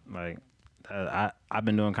too. Like, I've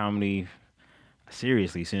been doing comedy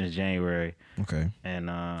seriously since January. Okay. And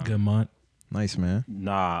good month. Nice, man.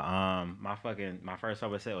 Nah, my first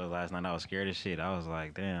sober set was last night. I was scared as shit. I was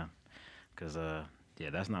like, damn, because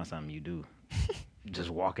that's not something you do. just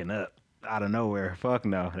walking up out of nowhere. Fuck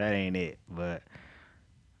no, that ain't it. But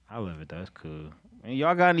I love it though. It's cool. And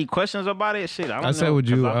y'all got any questions about it? Shit, I don't know. I said, would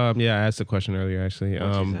you? I asked a question earlier actually.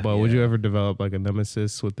 But would you ever develop like a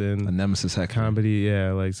nemesis within a nemesis heckler comedy?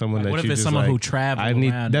 Yeah, like someone that what you if it's just someone like, who travels? I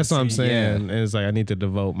need. Around That's what I'm saying. Yeah. And it's like I need to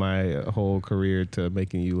devote my whole career to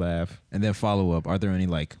making you laugh. and then follow up. Are there any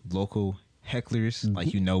like local hecklers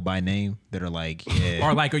like by name that are like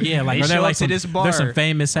or like they're show like up to this bar there's some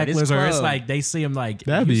famous or this hecklers, or it's club. like they see them like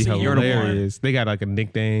That'd be you're the one. hilarious. They got like a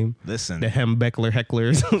nickname. listen The Hembeckler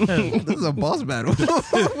hecklers. this is a boss battle.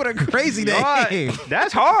 What a crazy name.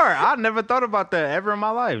 That's hard. I never thought about that ever in my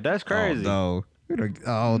life. That's crazy. Oh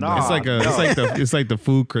Nah. no. It's like the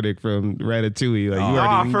food critic from Ratatouille.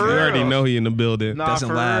 Like you for already real. know he in the building. Nah, Doesn't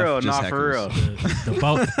for laugh, real. just Nah, for real.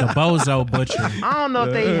 heckles. The bozo butcher. I don't know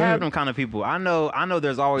if they have them kind of people. I know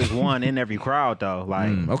there's always one in every crowd though.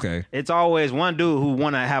 Like Okay. it's always one dude who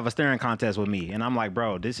want to have a staring contest with me, and I'm like,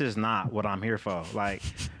 bro, this is not what I'm here for. Like,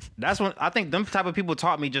 that's when I think them type of people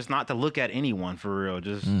taught me just not to look at anyone for real.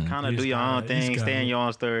 Just kind of do your own thing, stay in your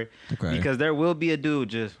own story. Okay. Because there will be a dude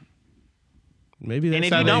just. Maybe And that's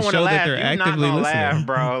if how you they don't want to show that laugh, they're you're not actively gonna listening. laugh,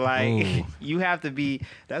 bro. Like Ooh. you have to be.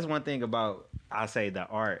 That's one thing about I say the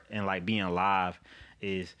art and like being live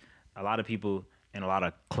is a lot of people in a lot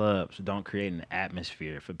of clubs don't create an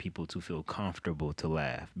atmosphere for people to feel comfortable to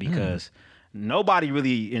laugh because nobody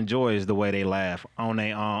really enjoys the way they laugh on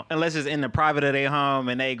their own unless it's in the private of their home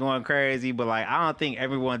and they going crazy. But like I don't think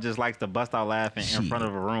everyone just likes to bust out laughing in front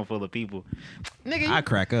of a room full of people. Nigga, I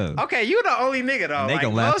crack up. okay, you the only nigga though. They Like,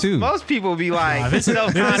 gonna laugh most, too. Most people be like, This is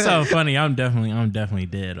so funny. I'm definitely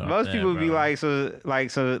dead. Off most that, people bro. be like,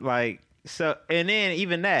 so, and then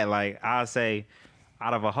even that, like, I'll say,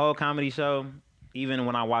 out of a whole comedy show, even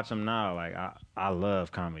when I watch them now, like, I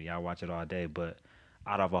love comedy. I watch it all day, but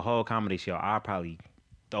out of a whole comedy show, I'll probably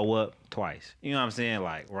throw up twice. You know what I'm saying?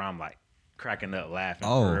 Like, where I'm like cracking up laughing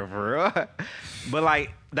for real. But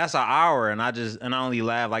like, that's an hour, and I only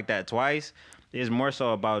laugh like that twice. It's more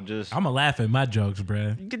so about just. I'm gonna laugh at my jokes,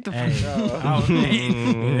 bro. Get the Hey, fuck out.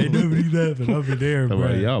 ain't nobody laughing over there,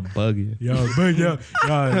 bro. Y'all bugging.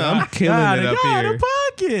 I'm killing it up out here. of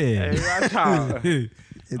pocket. Hey, watch out.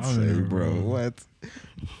 It's bro. What?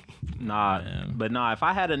 Nah, but nah. If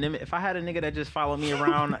I had a nigga that just followed me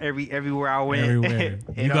around everywhere I went, Everywhere.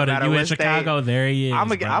 it You don't matter in what Chicago, state, there he is. I'm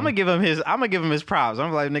gonna give him his props.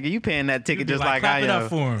 I'm like, nigga, you paying that ticket just like clap I it am. up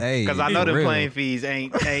for him. Hey, Because I know for the real. plane fees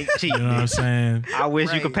ain't cheap. You know what I'm saying? I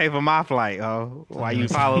wish you could pay for my flight, while you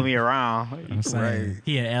follow me around. I'm saying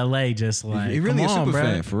he in LA, just like He really a come on, super bro.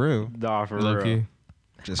 fan for real. Nah, for Low real. key.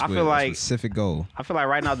 Just I with feel a like- specific goal. I feel like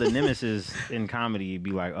right now the nemesis in comedy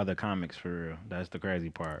be like other comics for real. That's the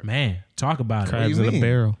crazy part. Man, talk about it. Crabs you in a mean?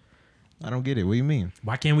 barrel. I don't get it. What do you mean?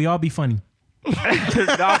 Why can't we all be funny?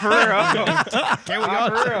 Nah, for real. Can we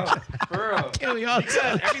all for real? Can we all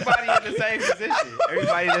Because everybody in the same position.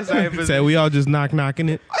 Everybody in the same position. Said we all just knocking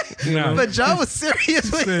it. Nah. But John was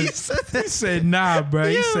serious when He said, nah, bro.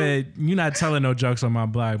 He said, you're not telling no jokes on my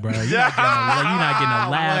block, bro. You're not getting a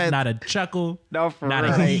laugh, What? not a chuckle, No, for not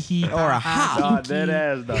real. a hee hee, Or a ha. Nah, dead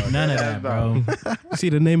ass though. None of Dead that, ass, bro. You see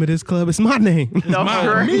the name of this club? It's my name. No,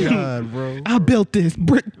 for real. God, bro. I built this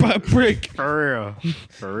brick by brick. For real.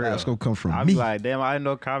 For real. That's gonna come from I me. be like, damn, I didn't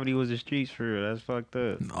know comedy was the streets for real. That's fucked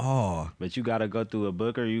up. Oh, But you gotta go through a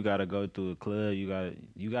booker, you gotta go through a club, you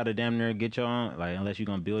gotta damn near get your own, like, unless you're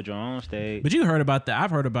gonna build your own stage. But you heard about that.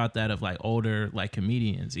 I've heard about that of like older like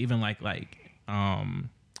comedians, even like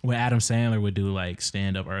when Adam Sandler would do like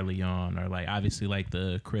stand up early on, or like obviously like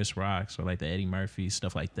the Chris Rocks or like the Eddie Murphy,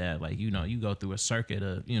 stuff like that. Like, you know, you go through a circuit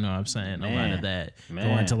of, you know what I'm saying, a lot of that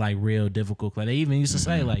going to like real difficult. Like they even used to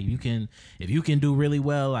say like if you can do really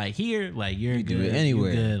well like here, like you're You good do it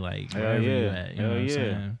anywhere. You're good, like Hell wherever you yeah. at. You know what I'm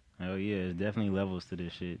saying? Hell yeah. It's definitely levels to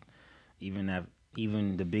this shit.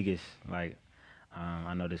 Even the biggest, like,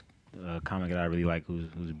 I know this comic that I really like who's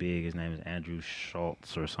big. His name is Andrew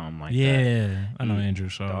Schultz or something like that. Yeah, I know Andrew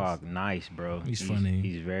Schultz. Dog, nice, bro. He's funny.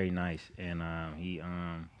 He's very nice, and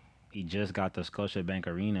he just got the Scotiabank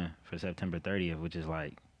Arena for September 30th, which is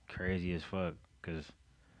like crazy as fuck. Cause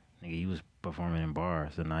nigga, he was performing in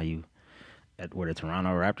bars, so now you at where the Toronto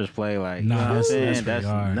Raptors play, like, Nah, you know what I'm that's saying? pretty That's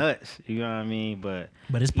hard. nuts. You know what I mean? But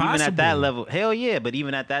it's even possible. at that level, hell yeah. But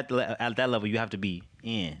even at that level, you have to be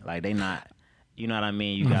in. Like they not. You know what I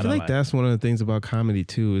mean? You I gotta feel like that's one of the things about comedy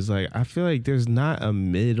too. Is like I feel like there's not a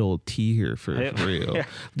middle tier for real.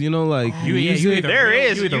 You know, like You either There real-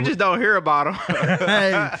 is. you either- You just don't hear about them.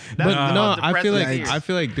 but no, I feel like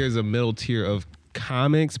tiers. there's a middle tier of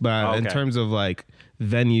comics, but in Okay. terms of like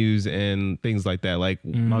venues and things like that. Like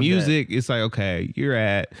music, it's like, okay, you're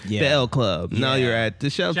at the L Club. Now you're at the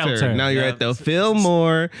Shelter. Now you're at the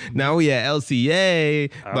Fillmore. Now we at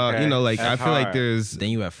LCA. But you know, like I feel like there's then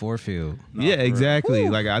you at Forefield. Yeah, exactly.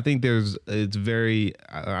 Like I think it's very,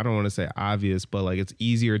 I don't want to say obvious, but like it's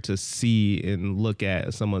easier to see and look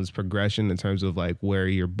at someone's progression in terms of like where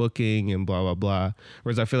you're booking and blah blah blah.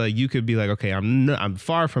 Whereas I feel like you could be like, okay, I'm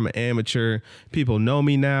far from an amateur. People know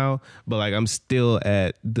me now, but like I'm still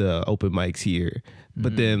at the open mics here.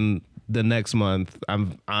 But then the next month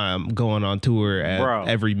I'm going on tour at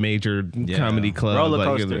every major comedy club. Roller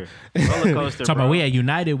coaster. Roller coaster. Talking about we at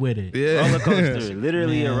United with it. Yeah. Roller coaster.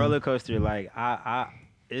 Literally a roller coaster. Like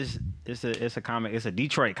it's a comic. It's a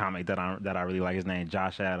Detroit comic that I really like. His name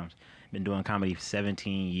Josh Adams. Been doing comedy for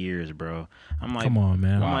 17 years, bro. I'm like, come on,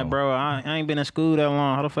 man. I'm like, bro, I ain't been in school that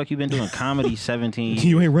long. How the fuck you been doing comedy 17 years?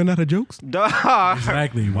 You ain't run out of jokes? Dog.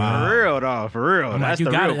 Exactly, bro. For real, dog. For real. That's you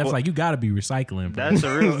gotta be recycling, bro. That's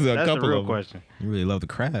the real question. You really love the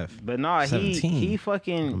craft. But no, he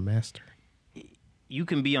fucking A master. You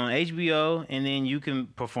can be on HBO and then you can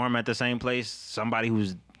perform at the same place somebody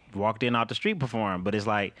who's walked in out the street perform. But it's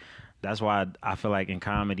like, that's why I feel like in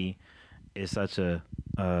comedy it's such a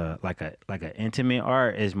like an intimate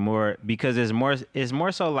art is more because it's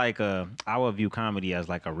more so like I would view comedy as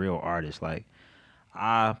like a real artist. Like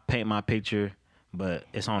I paint my picture, but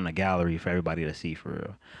it's on the gallery for everybody to see for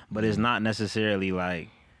real. But it's not necessarily like,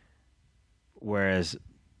 whereas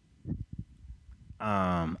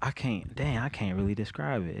I can't really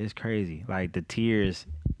describe it. It's crazy. Like the tears,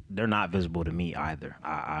 they're not visible to me either.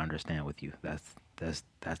 I understand with you. That's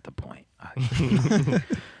the point.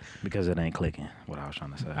 Because it ain't clicking, what I was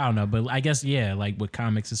trying to say. I don't know, but I guess, yeah, like with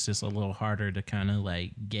comics, it's just a little harder to kind of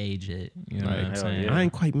like gauge it. You know what I'm saying? I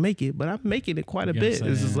ain't quite make it, but I'm making it quite a bit.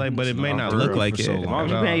 It's just like, but it may not look like it. As long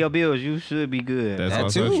as you're paying your bills, you should be good. That's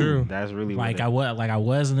also true. That's really like I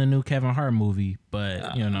was in the new Kevin Hart movie,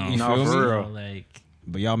 but you know, no, for real. Like,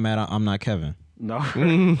 but y'all mad I'm not Kevin. No,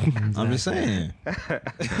 I'm just saying.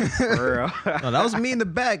 For real. No, that was me in the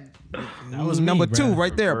back. That was number me, 2 bro.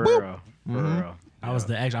 right there. For Boop. real. For real. I was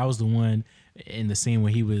the one in the scene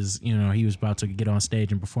where he was about to get on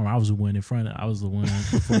stage and perform. I was the one in front. I was the one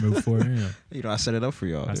performing before him. You know, I set it up for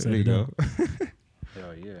y'all. There you go.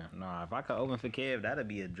 Hell yeah. No, if I could open for Kev, that'd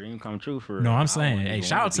be a dream come true for real. No, I'm saying, hey,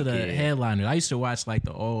 shout out to the headliners. I used to watch like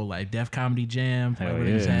the old like Def Comedy Jam. Like what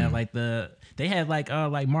he had, like they had like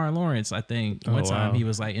Martin Lawrence. I think one time he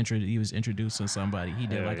was like he was introducing somebody. He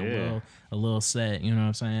did a little set. You know what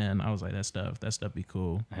I'm saying? I was like, that stuff be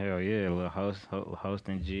cool. Hell yeah, a little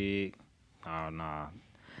hosting jig. Oh nah,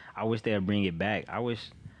 I wish they'd bring it back. I wish,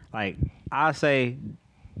 like I say,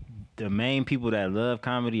 the main people that love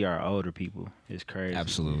comedy are older people. It's crazy.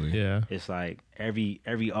 Absolutely. Yeah. It's like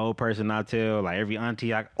every old person I tell, like every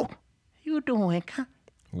auntie, you doing?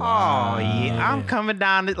 Wow. Oh yeah, I'm coming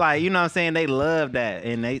down. Like, you know what I'm saying? They love that,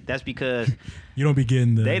 and that's because you don't be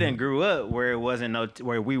getting they didn't grew up where it wasn't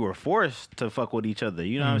where we were forced to fuck with each other.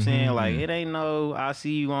 You know what I'm saying? Like it ain't no. I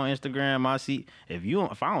see you on Instagram.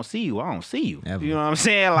 If I don't see you, I don't see you. Ever. You know what I'm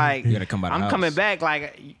saying? Like you gotta come by the I'm house. coming back.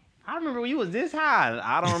 Like I remember when you was this high.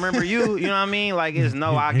 I don't remember you. You know what I mean? Like it's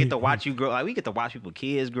no. I get to watch you grow. Like we get to watch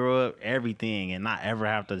kids grow up, everything, and not ever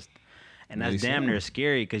have to. And that's damn near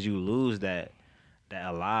scary because you lose that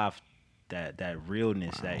alive, that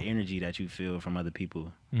realness, that energy that you feel from other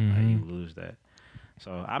people. Like, you lose that.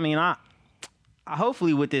 So I mean, I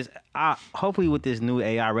hopefully with this new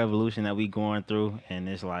AI revolution that we going through, and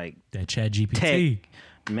it's like that ChatGPT,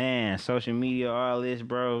 man, social media, all this,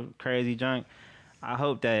 bro, crazy junk. I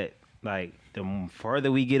hope that like the further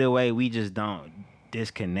we get away, we just don't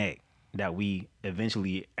disconnect. That we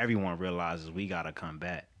eventually everyone realizes we gotta come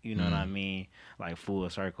back. You know what I mean? Like full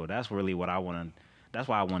circle. That's really what I want to. That's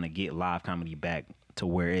why I want to get live comedy back to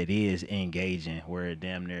where it is engaging, where it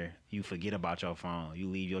damn near you forget about your phone, you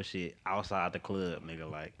leave your shit outside the club, nigga.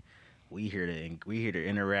 Like we here to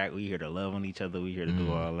interact, we here to love on each other, we here to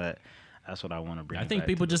do all that. That's what I want to bring. I think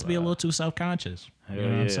people just be a little too self-conscious. You know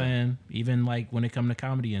what I'm saying? Even like when it comes to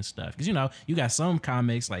comedy and stuff, because you got some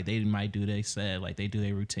comics like they might do they do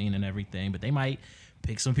their routine and everything, but they might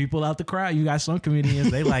pick some people out the crowd. You got some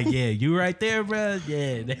comedians, they like, yeah, you right there, bro.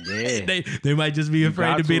 Yeah, they might just be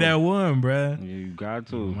afraid to be that one, bro. You got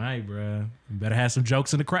to. You might, bro. You better have some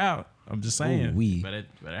jokes in the crowd. I'm just saying. Better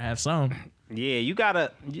have some. Yeah, you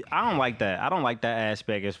gotta. I don't like that. I don't like that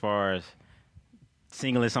aspect as far as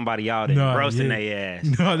singling somebody out and roasting their ass.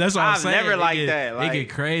 No, that's what I'm saying. I've never liked that. Like, it get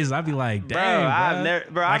crazy. I'd be like, damn, I've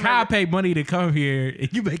never, like how I pay money to come here and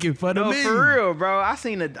you making fun of me. No, for real, bro. I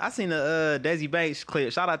seen the Desi Banks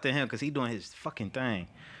clip. Shout out to him because he doing his fucking thing.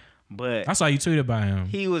 But I saw you tweeted by him.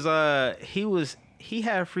 he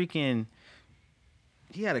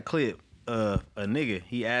had a clip of a nigga.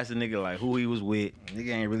 He asked a nigga like who he was with. Nigga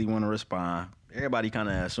ain't really want to respond. Everybody kind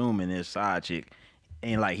of assuming his side chick.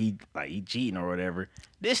 And like he cheating or whatever.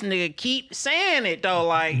 This nigga keep saying it though.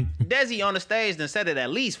 Like Desi on the stage done said it at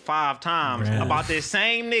least 5 times about this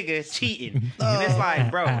same nigga cheating. And it's like,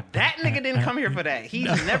 bro, that nigga didn't come here for that. He's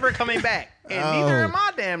never coming back. And neither am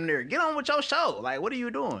I damn near. Get on with your show. Like, what are you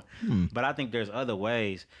doing? But I think there's other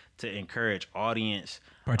ways to encourage audience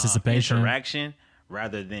participation, interaction,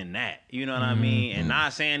 rather than that. You know what I mean? And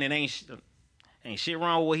not saying it ain't shit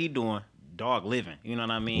wrong with what he doing. Dog living, you know what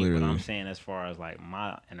I mean? Literally. But I'm saying as far as like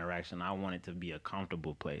my interaction, I want it to be a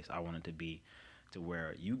comfortable place. I want it to be to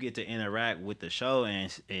where you get to interact with the show and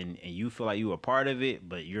you feel like you a part of it,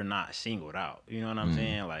 but you're not singled out. You know what I'm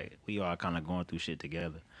saying? Like we all kind of going through shit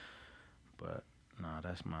together. But no,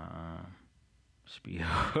 that's my spiel.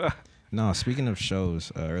 No, speaking of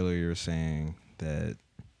shows, earlier you were saying that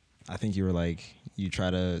I think you were like,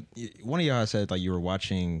 one of y'all said like you were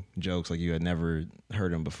watching jokes like you had never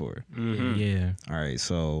heard them before. Mm-hmm. Yeah. All right.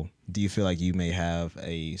 So do you feel like you may have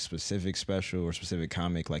a specific special or specific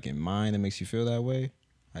comic like in mind that makes you feel that way?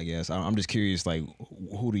 I guess I'm just curious, like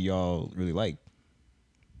who do y'all really like?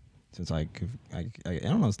 Since I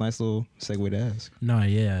don't know, it's a nice little segue to ask. No,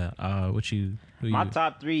 yeah. My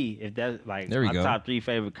top 3, if that's like there we my go. top 3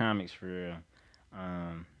 favorite comics for real.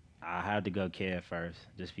 I had to go Kev first,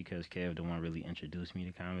 just because Kev the one really introduced me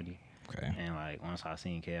to comedy. Okay. And like once I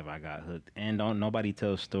seen Kev, I got hooked. And don't nobody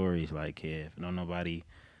tell stories like Kev. Don't nobody.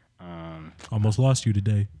 Almost lost you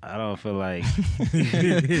today. I don't feel like.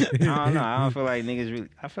 I don't know. I don't feel like niggas really.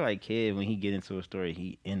 I feel like Kev when he get into a story,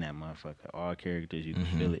 he in that motherfucker. All characters, you can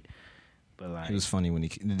feel it. But like, it was funny when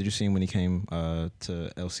did you see him when he came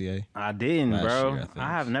to LCA? I didn't, bro. Year, I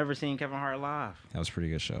have never seen Kevin Hart live. That was a pretty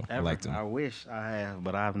good show. Ever. I liked him. I wish I have,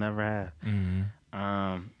 but I've never have.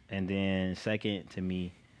 Mm-hmm. And then second to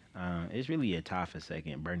me, it's really a tie for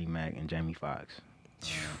second, Bernie Mac and Jamie Foxx.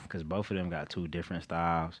 Because both of them got 2 different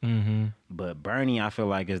styles. Mm-hmm. But Bernie, I feel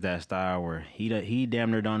like, is that style where he damn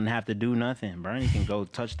near don't have to do nothing. Bernie can go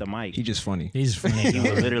touch the mic. He just funny. He's funny. He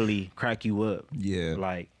will literally crack you up. Yeah.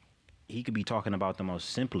 Like, he could be talking about the most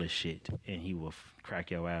simplest shit, and he will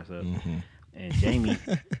crack your ass up. Mm-hmm. And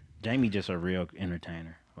Jamie just a real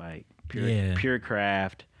entertainer. Like, pure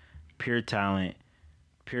craft, pure talent,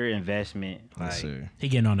 pure investment. Like, Yes, sir. He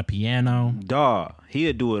getting on the piano. Dog,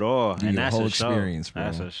 he'll do it all, and that's whole a show. experience,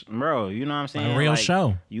 bro. That's bro. You know what I'm saying? A real like,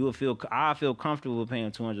 show. I feel comfortable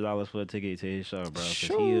paying $200 for a ticket to his show, bro.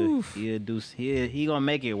 Because he gonna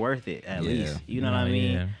make it worth it at least. You know what I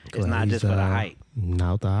mean? Yeah. It's not just for the hype.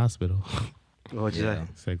 Out the hospital. What'd you say?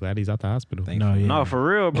 Said glad he's out the hospital. No, for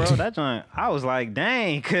real, bro. That joint, I was like,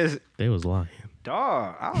 dang, cause They was lying.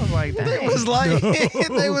 dog, I was like, dang. They was lying.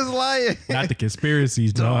 They was lying. Not the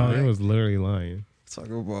conspiracies, dog. They was literally lying.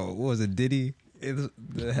 Talking about, what was it, Diddy?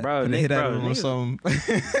 Bro, they hit at him or niggas-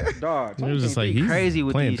 something. Dog, It was just like, he's crazy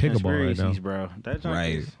with playing these pickleball right conspiracies, now. bro. That joint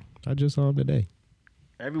Right. is, I just saw him today.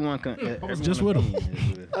 everyone can. I was just with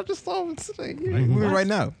him. I just saw him today. We're right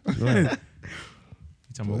now. Right.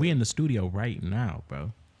 Talking about, we in the studio right now,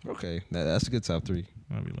 bro. Okay, that's a good top 3.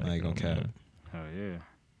 I'll be like, I ain't gonna cap. Oh yeah.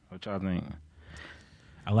 What y'all think?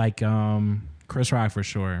 I like Chris Rock for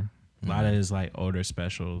sure. A lot of his like older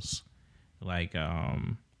specials, like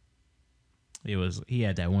he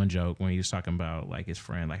had that one joke when he was talking about like his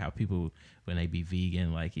friend, like how people when they be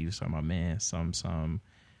vegan, like he was talking about some,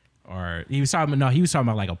 or he was talking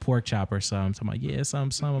about like a pork chop or something. Talking about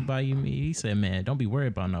something about you meat. He said, man, don't be worried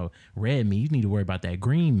about no red meat. You need to worry about that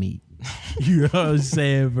green meat. You know what I'm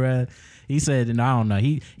saying, bro? He said, and I don't know.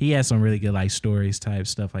 He had some really good like stories type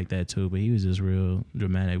stuff like that too, but he was just real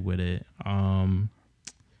dramatic with it. Who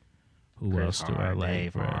Chris else do I Hart, like?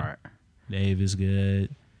 Dave bro? Hart. Dave is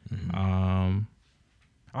good.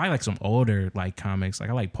 I like some older like comics. Like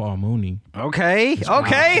I like Paul Mooney. Okay.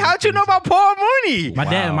 How'd you know about Paul Mooney? My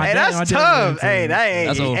dad. Hey, that's tough. Hey,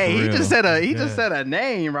 That's old for he real. just said a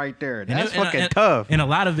name right there. That's fucking and, tough. And a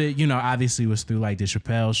lot of it, obviously was through like the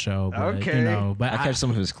Chappelle show. But, Okay. But I catch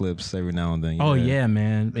some of his clips every now and then. Oh yeah,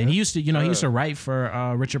 man. And he used to, he used to write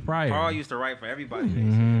for Richard Pryor. Paul used to write for everybody. They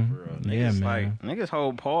Mhm. said, for real. Yeah, Niggas, man. Like, niggas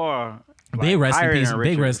hold Paul. Big rest in higher peace. than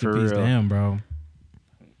Big Richard, rest in for peace to real. him, bro.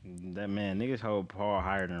 That man, niggas hold Paul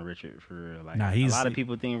higher than Richard for real. Like Nah, a lot of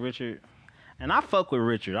people think Richard, and I fuck with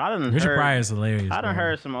Richard. Richard Pryor's hilarious. I done bro.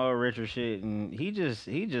 heard some old Richard shit, and he just so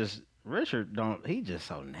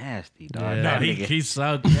nasty, dog. Yeah. That No, nigga, he's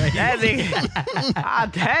so crazy. that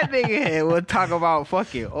nigga would talk about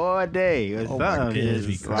fucking all day or something. goodness,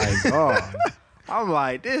 It's he like, oh, I'm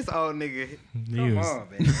like, this old nigga. He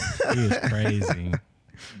was crazy.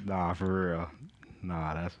 Nah, for real.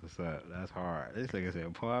 Nah, that's what's up. That's hard. This nigga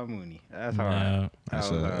said Paul Mooney. That's hard. Yeah.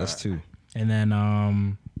 That's two. And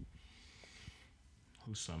then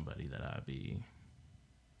who's somebody that I'd be?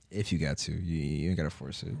 If you got to, you ain't gotta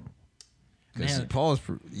force it. Because Man, Paul's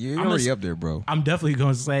you're already up there, bro. I'm definitely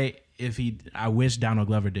going to say I wish Donald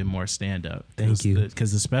Glover did more stand up. Thank you.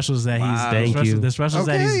 Because the specials that he's Thank you. the specials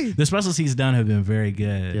the specials he's done have been very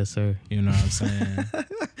good. Yes, sir. You know what I'm saying?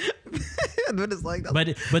 But it's like, but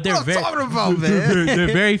they're what I'm very talking about, man. they're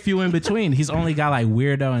very few in between. He's only got like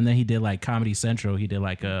Weirdo, and then he did like Comedy Central. He did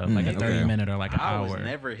like a 30-minute or like an I hour. was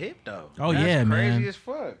never hip though. Oh, That's yeah, crazy man. as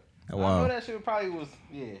fuck. Wow. I know that shit probably was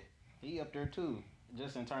he up there too,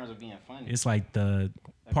 just in terms of being funny. It's like the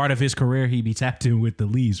part of his career he be tapped in with the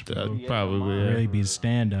least, bro. Probably. Yeah. Really be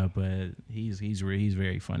stand up, but he's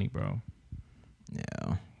very funny, bro.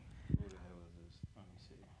 Yeah.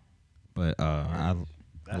 But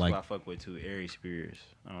That's like what I fuck with too. Ari Spears.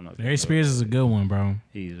 I don't know. If Larry Spears is a good one, bro.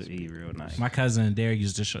 He's real nice. My cousin Derek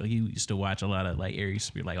used to watch a lot of like Ari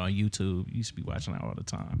Spears, like on YouTube. He used to be watching that all the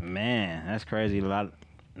time. Man, that's crazy. A lot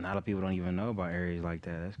of people don't even know about Aries like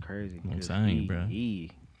that. That's crazy. I'm telling you, bro.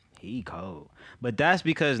 He cold. But that's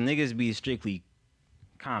because niggas be strictly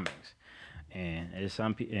comics, and it's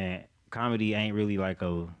and comedy ain't really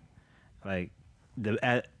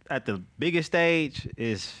at the biggest stage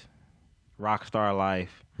is rock star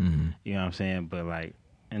life. mm-hmm. You know what I'm saying? But like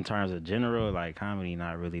in terms of general, like comedy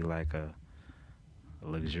not really like a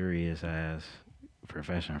luxurious ass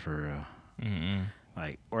profession for real. Mm-mm.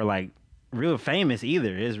 Like or like real famous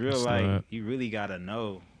either. It's real It's like not. you really gotta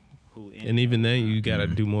know who. And even then, you gotta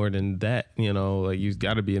do more than that. You know, like you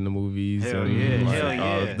gotta be in the movies. Hell and yeah, like,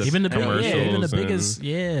 hell yeah. the Even the commercials, even the and biggest,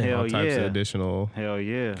 Hell all types yeah. of additional Hell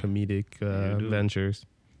yeah. comedic You do. ventures.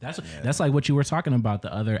 That's like what you were talking about,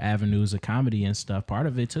 the other avenues of comedy and stuff. Part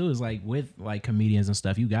of it too is like with like comedians and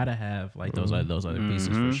stuff, you gotta have like those other pieces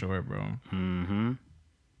for sure, bro. Mm-hmm.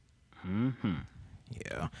 Mm-hmm.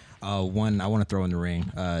 Yeah. One I want to throw in the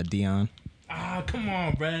ring. Dion. Ah, come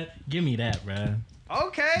on, bro. Give me that, bro.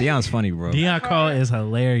 Okay. Dion's funny, bro. Dion Cole is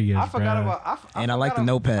hilarious, I forgot bro. about. And I like the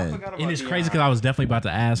notepad. And it's crazy because I was definitely about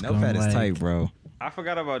to ask him. Notepad is like, tight, bro. I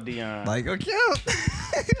forgot about Dion. Like, okay.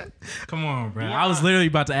 Come on, bro. I was literally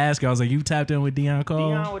about to ask you. I was like, you tapped in with Dion Cole?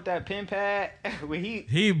 Dion with that pen pad. When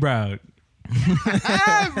he Bro.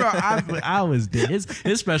 Bro, I was dead.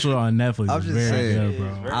 His special on Netflix I'm is just very saying.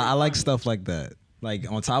 good, bro. I like stuff like that.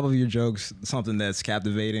 Like on top of your jokes, something that's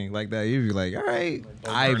captivating like that. You'd be like, all right,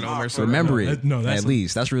 I remember it. No, that's at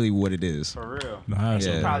least that's really what it is. for real. Nah, He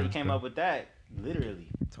Yeah. probably came up with that literally.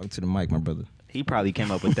 Talk to the mic, my brother. He probably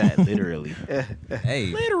came up with that literally. Hey,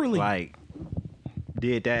 literally. Like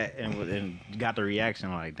did that and got the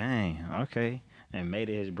reaction like, dang, okay, and made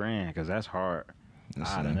it his brand because that's hard. I'd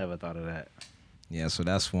have never thought of that. yeah. So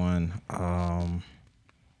that's one.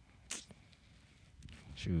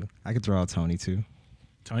 Shoot, I could throw out Tony too.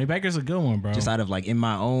 Tony Baker's a good one, bro. Just out of like in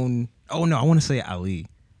my own. Oh no, I want to say Ali.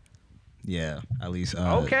 Yeah, Ali's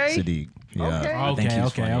Okay. Sadiq. Yeah, Okay. I think he's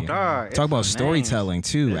Okay, funny. okay. Dog, it's Talk about some storytelling names.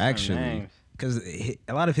 too, It's some actually. names. Because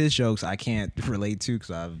a lot of his jokes I can't relate to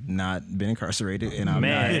because I've not been incarcerated and I'm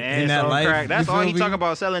Man, not and in that so life. crack. you That's all feel he me? talk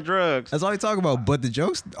about, selling drugs. That's all he talk about. But the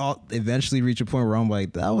jokes all eventually reach a point where I'm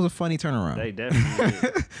like, that was a funny turnaround. They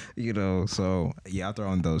definitely did. You know, so yeah, I'll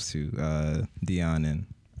throw in those two, Dion and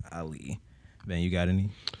Ali. Ben, you got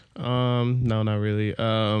any? No, not really.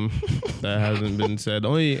 That hasn't been said.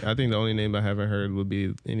 I think the only name I haven't heard would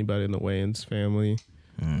be anybody in the Wayans family.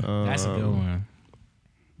 That's a good one.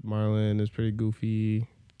 Marlon is pretty goofy.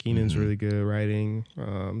 Keenan's really good writing.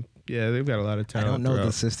 Yeah, they've got a lot of I talent. don't know the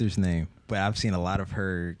throughout. sister's name, but I've seen a lot of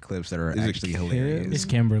her clips that are actually hilarious. It's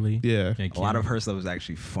Kimberly. Yeah. A lot of her stuff is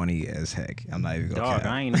actually funny as heck. I'm not even gonna Dog,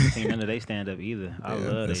 cap. I ain't never seen none of they stand up either. I Yeah,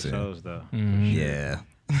 love their that's it. shows though. Yeah.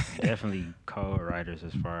 Definitely co-writers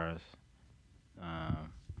as far as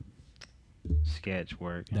sketch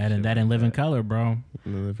work. That shit and like Living Color, bro.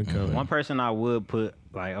 In the Living Color. One person I would put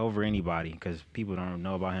like over anybody because people don't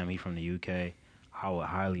know about him. He's from the UK. I would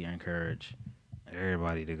highly encourage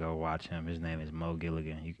everybody to go watch him. His name is Mo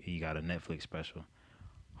Gilligan. He got a Netflix special.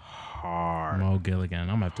 Hard. Mo Gilligan. I'm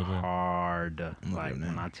gonna have to look. Hard. Like him when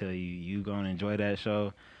name. I tell you gonna enjoy that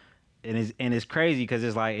show, and it's crazy because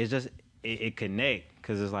it's like it connect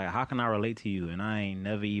because it's like how can I relate to you and I ain't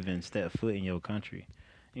never even stepped foot in your country.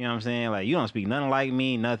 You know what I'm saying? Like you don't speak nothing like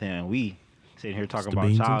me, nothing. And we sitting here talking the about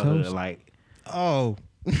beans and childhood, toast? like Oh.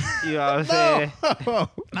 you know what I'm saying?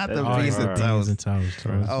 Not the That's beans and hard. Beans toast. and toast,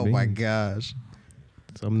 bro. Oh my gosh.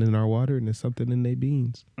 Something in our water and there's something in their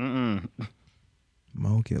beans. Mm-mm.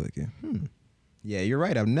 Mo Gilligan. Yeah, you're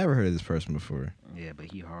right. I've never heard of this person before. Yeah,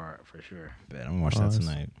 but he hard for sure. Bet I'm gonna watch that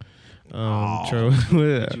tonight. Tro,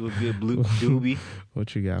 Get you a good blue doobie.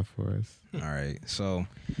 what you got for us? All right. So,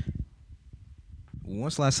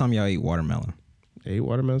 when's the last time y'all ate watermelon? Ate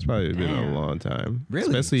watermelon's probably been a long time.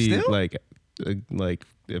 Really? Especially Still? like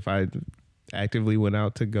if I actively went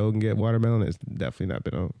out to go and get watermelon, it's definitely not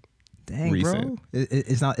been on. Dang, Recent. bro.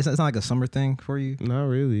 It's not like a summer thing for you. Not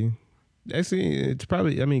really. Actually, it's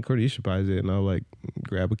probably. I mean, Cordisha buys it, and I'll like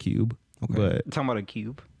grab a cube. Okay. Talking about a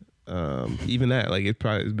cube. But even that, like, it's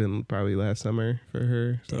been probably last summer for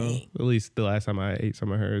her. So at least the last time I ate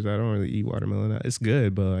some of hers, I don't really eat watermelon. It's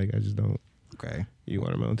good, but like I just don't eat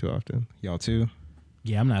watermelon too often. Y'all too?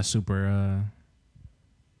 Yeah, I'm not super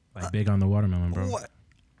like big on the watermelon, bro. What?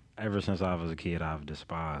 Ever since I was a kid, I've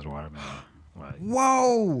despised watermelon. Like,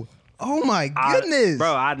 Whoa! Oh my goodness,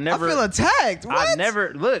 bro! I never. I feel attacked. What? I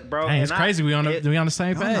never look, bro. Hey, it's crazy. We on the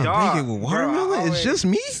same I'm page. not Dog, thinking with bro, I watermelon. It's always- just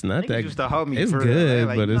me. It's not Niggas that. used to hold me. It's for good, real.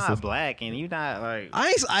 Like, but you're it's not a- black, and you not like.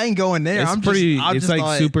 I ain't going there. It's I'm pretty. Just, I it's just like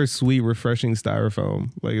thought, super sweet, refreshing styrofoam.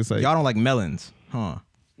 Like it's like Y'all don't like melons, huh?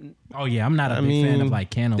 Oh yeah, I'm not a I big fan mean, of like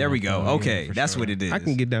cantaloupe. There we go. though, yeah, Okay, for that's sure. what it is. I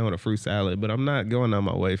can get down with a fruit salad, but I'm not going on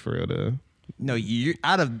my way for real to. No, you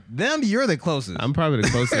out of them, you're the closest. I'm probably the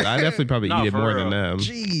closest. I definitely probably No, eat it for more real. than them.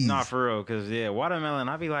 Jeez. Not for real, because watermelon.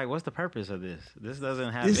 I'd be like, what's the purpose of this? This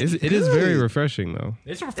doesn't have. It's- It is very good. refreshing though.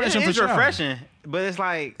 It's It refreshing. is for sure. refreshing, but it's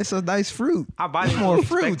like It's a nice fruit. I buy Eat it more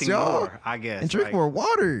expecting fruits, y'all. more, I guess. And drink Like, more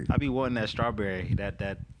water. I be wanting that strawberry.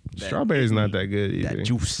 That Strawberry's not that good either. That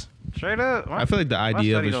juice. straight up. I feel like the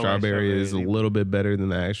idea of study a don't like strawberry is a strawberries little bit better than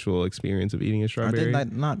the actual experience of eating a Are strawberry. they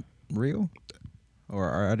not real? Or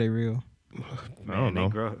are they real? I don't know.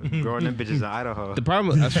 Growing them bitches in Idaho. The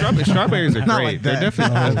problem, strawberries are Not great. like They're that.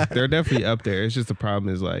 definitely they're definitely up there. It's just the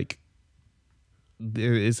problem is like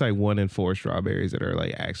it's like 1 in 4 strawberries that are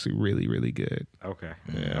like actually really really good. Okay.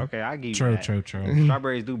 Yeah. Okay, I give you True, that. true, true.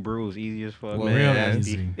 Strawberries do bruise easy as fuck. Well, man. real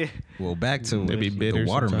Nasty. easy. Well, back to They be the bitter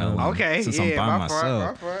watermelon. sometimes. Okay, since yeah, I'm by my fault,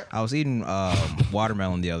 myself. my fault. I was eating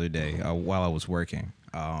watermelon the other day while I was working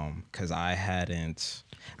because I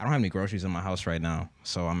don't have any groceries in my house right now,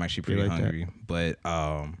 so I'm actually pretty like that? hungry. But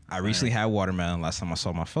I recently had watermelon last time I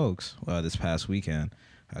saw my folks this past weekend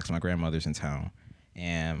because my grandmother's in town.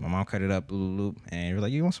 And my mom cut it up, and they were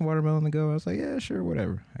like, "You want some watermelon to go?" I was like, "Yeah, sure,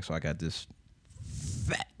 whatever." So I got this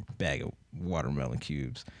fat bag of watermelon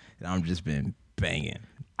cubes, and I've just been banging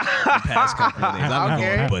the past couple of days. I've been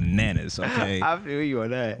Okay. going bananas. Okay, I feel you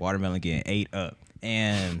on that. watermelon getting ate up,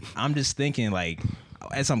 and I'm just thinking like,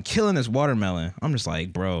 as I'm killing this watermelon, I'm just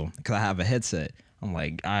like, bro, because I have a headset. I'm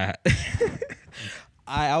like,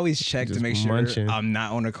 I always check to Just make sure munching. I'm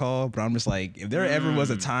not on a call, but I'm just like, if there ever was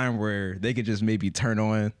a time where they could just maybe turn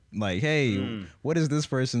on, like, hey, what is this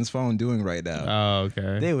person's phone doing right now? Oh,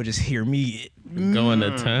 okay. They would just hear me Going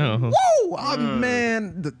to town. whoa,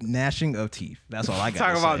 man, the gnashing of teeth. That's all I got.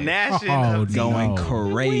 Talk about gnashing. Oh, of- going no.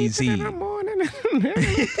 crazy. Morning.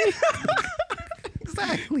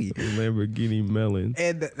 Exactly. Lamborghini melon.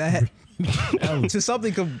 And that to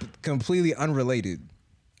something completely unrelated.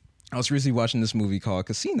 I was recently watching this movie called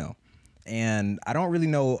Casino, and I don't really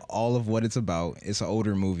know all of what it's about. It's an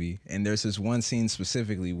older movie, and there's this one scene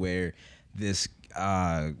specifically where this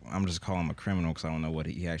I'm just calling him a criminal because I don't know what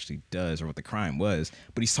he actually does or what the crime was,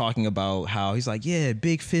 but he's talking about how he's like, yeah,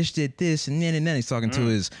 Big Fish did this and then he's talking to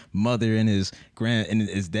his mother and his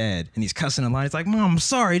his dad, and he's cussing a lot. He's like, Mom, I'm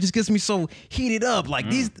sorry, it just gets me so heated up. Like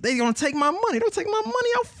they gonna take my money. Don't take my money,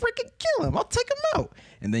 I'll freaking kill him. I'll take him out.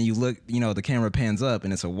 And then you look, the camera pans up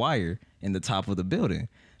and it's a wire in the top of the building.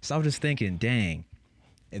 So I was just thinking, dang,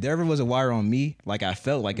 if there ever was a wire on me, like I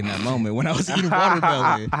felt like in that moment when I was eating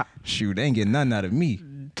watermelon, shoot, they ain't getting nothing out of me.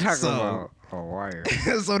 Talk So- about a wire.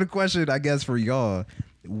 So the question, I guess, for y'all,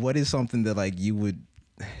 what is something that like you would?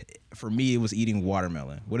 For me, it was eating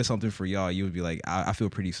watermelon. What is something for y'all you would be like? I feel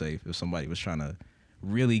pretty safe if somebody was trying to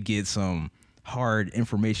really get some hard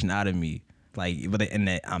information out of me, like, and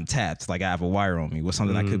that I'm tapped, like I have a wire on me. What's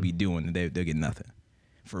something I could be doing and they'll get nothing?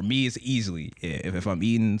 For me, it's easily if I'm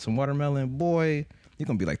eating some watermelon, boy, you're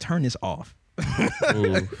gonna be like, turn this off. I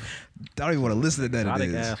don't even want to listen to that. Exotic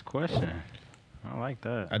It is. ass question. I like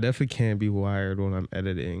that. I definitely can't be wired when I'm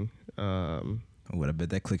editing. What I bet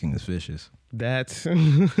that clicking is vicious. That's Oh,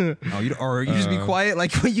 you just be quiet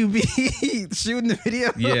like when you be shooting the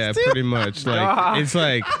video. yeah, pretty much. Like it's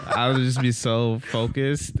like I'll just be so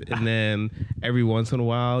focused, and then every once in a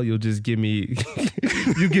while you'll just get a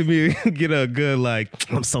good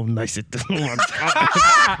like I'm so nice at this. Oh my God.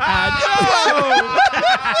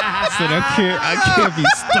 So I can't be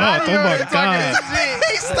stopped. Oh my God.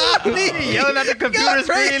 Stop me! Yelling at the computer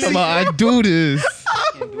screen. I do this.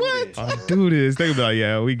 What? I'll do this. They gonna be like,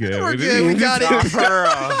 yeah, we good. We're good. We got it. For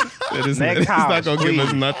real. It's Next not house, gonna give us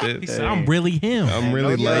please. nothing. He said, I'm really him. I'm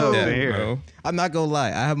really no like love that, here. bro. I'm not gonna lie.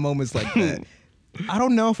 I have moments like that. I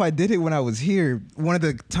don't know if I did it when I was here. One of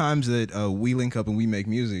the times that we link up and we make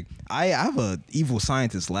music, I have a evil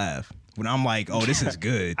scientist laugh when I'm like, "Oh, this is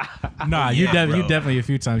good." Nah, you Yeah, bro. definitely a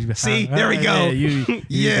few times. You be, See, there we go. Yeah, you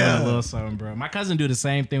Yeah. doing a little something, bro. My cousin do the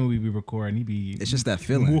same thing when we be recording. He be It's just that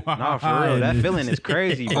feeling. No, for real. That feeling is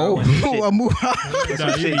crazy, bro. When some shit- I'm when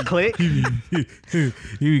some shit click. he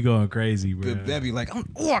be going crazy, bro. That'd be like,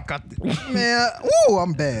 "Oh, I got this, man. Oh,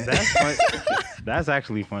 I'm bad." That's fun. That's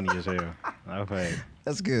actually funny as hell. Okay.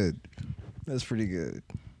 That's good. That's pretty good.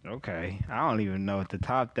 Okay. I don't even know what to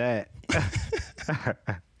top that.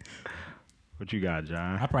 What you got,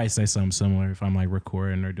 John? I probably say something similar if I'm like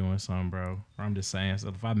recording or doing something, bro. Or I'm just saying. So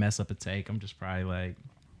if I mess up a take, I'm just probably like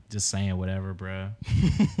just saying whatever, bro.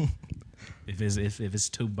 if it's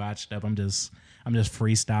too botched up, I'm just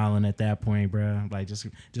freestyling at that point, bro. Like just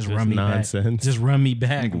run me nonsense. back. Just run me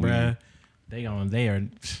back, Nigga bro. They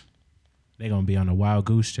gonna be on a wild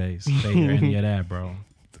goose chase. They hear any of that, bro.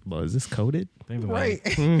 Well, is this coded? They be Right.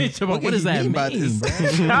 like, What what does do you that mean by mean,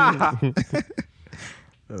 this? bro?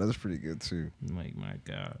 Oh, that's pretty good too. Like, my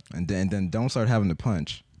God, And then don't start having to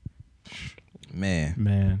punch. Man.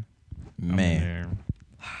 man. I'm in there.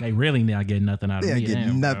 They really not getting nothing out of Yeah, me. get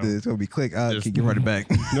damn, nothing. bro. It's gonna be click. Just- Can you run it back?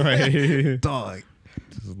 Right. Dog.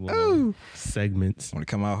 Just little segments. Want to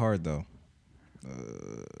come out hard though.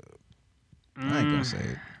 I ain't gonna say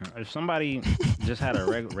it. If somebody just had a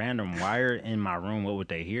random wire in my room, what would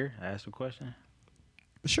they hear? Ask the question.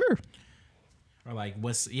 Sure. Or like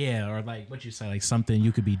or like what you say, like something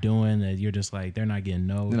you could be doing that you're just like they're not getting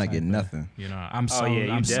no. They're not type getting of- nothing. You know, I'm so yeah,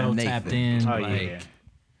 you I'm so definitely- tapped in. Oh like,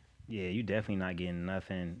 yeah, you definitely not getting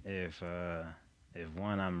nothing if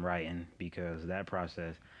one I'm writing, because that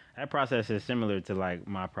process is similar to like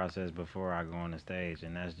my process before I go on the stage,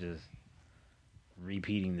 and that's just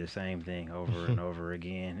repeating the same thing over and over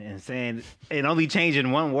again and saying and only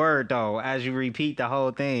changing one word though as you repeat the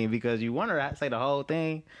whole thing, because you want to say the whole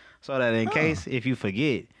thing so that in case if you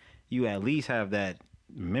forget, you at least have that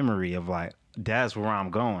memory of like that's where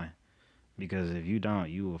I'm going, because if you don't,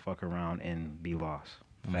 you will fuck around and be lost.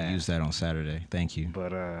 I'm gonna use that on Saturday. Thank you.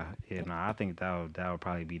 But I think that would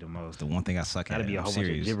probably be the most. The one thing I suck at. That'd be a I'm whole bunch of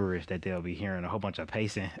serious. gibberish that they'll be hearing, a whole bunch of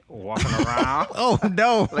pacing, walking around. Oh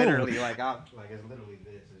no! Literally, like it's literally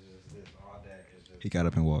this. It's just this all day. It's just He got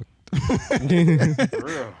up and walked. for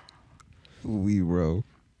real. We bro.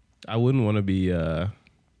 I wouldn't want to be.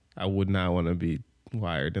 I would not want to be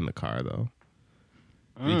wired in the car though,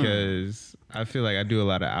 because I feel like I do a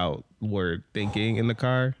lot of outward thinking in the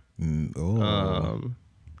car.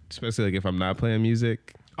 Especially like if I'm not playing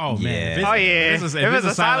music. oh man, Yeah. if it's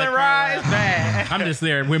a silent ride, it's car, bad. I'm just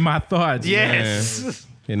there with my thoughts. Yes.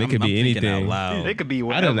 And it could be I'm thinking anything. out loud. It could be I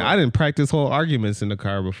whatever. didn't practice whole arguments in the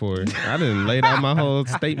car before. I didn't lay out my whole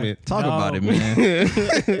statement. Talk No. about it, man.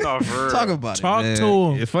 No, for real. Talk about it. Talk man. to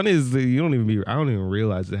him. It's funny is that I don't even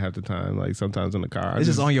realize it half the time. Like sometimes in the car, It's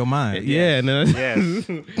just on your mind. Yeah, and then, Yes.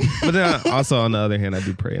 but then also on the other hand, I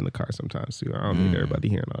do pray in the car sometimes too. I don't need everybody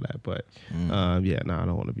hearing all that, but I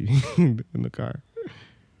don't want to be in the car.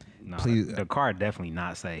 No, Please. the car definitely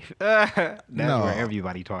not safe. That's No. where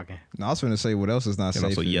everybody talking. No, I was going to say what else is not And safe.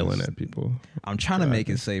 also is- yelling at people. I'm trying to make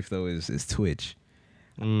it safe though. Is Twitch.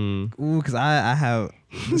 Mm. Ooh, because I have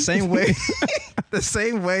the same way. The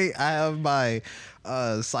same way I have my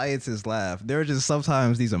scientist laugh. There are just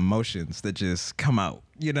sometimes these emotions that just come out.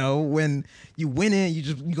 You know, when you win it,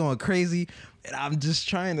 you going crazy, and I'm just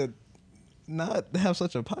trying to not have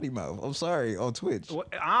such a potty mouth. I'm sorry on Twitch.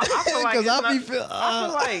 I feel like 'Cause it's I not- be feel- I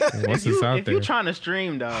feel like Once if it's out you're there. trying to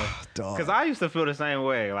stream though, Dog. because I used to feel the same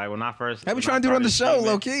way. Like when I first, I be when trying to do it on the show, started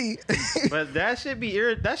low streaming. key. But that should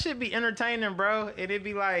be entertaining, bro. And it'd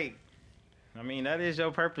be like, I mean, that is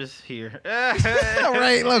your purpose here.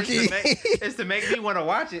 Right, low-key. It's to make me want to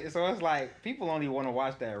watch it. So it's like people only want to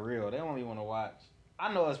watch that real. They only want to watch.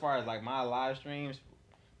 I know as far as like my live streams,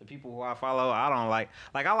 the people who I follow, I don't like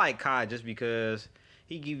I like Kai just because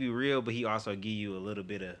he give you real, but he also give you a little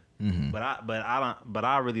bit of. But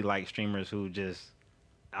I really like streamers who just,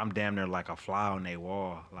 I'm damn near like a fly on their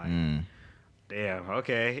wall. Like, damn,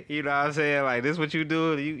 okay, you know what I'm saying? Like, this what you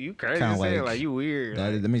do? You crazy? Kinda as hell. like- Like you weird.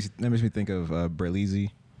 that makes me think of Berleezy.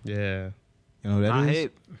 Yeah. You know who that Not is?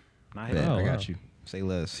 hip. Not hip. Bet, Oh, I got wow. you. Say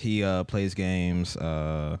less. He plays games.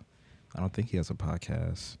 I don't think he has a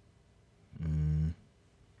podcast.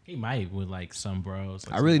 He might with like some bros.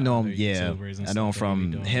 Like I really some know him. other Yeah, YouTubers and I know him stuff that he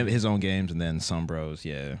be from doing. his own games and then some bros.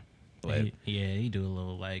 Yeah, but He do a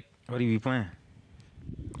little like What do you be playing?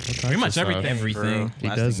 Pretty much everything. Everything. He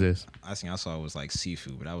does this. Last thing I saw was like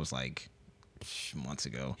seafood, but that was like months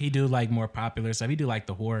ago. He do like more popular stuff. He do like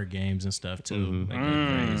the horror games and stuff too. Like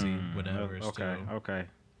the crazy whatever. Okay.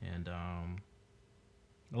 And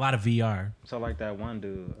a lot of VR. So like that one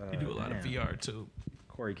dude. He do a lot of VR too.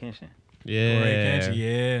 Corey Kenshin. Yeah. Corey Kenshin,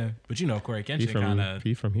 yeah. But you know Corey Kenshin kind of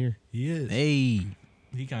he from here. he is. Hey,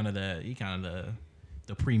 He kind of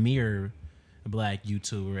the premier black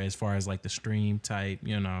YouTuber as far as like the stream type,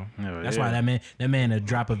 you know. Oh, That's yeah. why that man would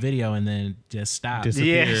drop a video and then just stop.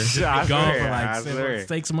 Disappear. I Be gone for swear, I like swear.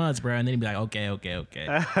 6 months, bro, and then he'd be like, okay. You know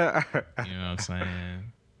what I'm saying?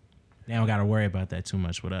 They don't got to worry about that too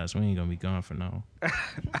much with us. We ain't gonna be gone for no. We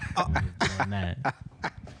ain't doing that.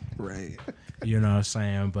 right. You know what I'm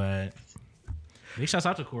saying? But big shouts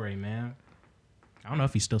out to Corey, man. I don't know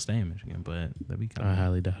if he's still staying in Michigan, but that'd be kind I of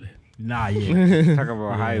highly doubt it. nah, yeah. Talk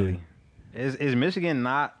about highly. Is Michigan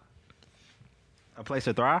not a place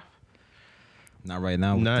to thrive Not right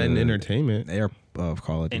now. with Not in the entertainment. Air of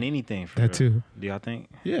Call of in Duty. anything? For That real? too. Do y'all think?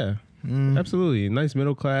 Yeah. Absolutely. Nice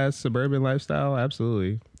middle class suburban lifestyle.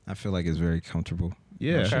 Absolutely. I feel like it's very comfortable.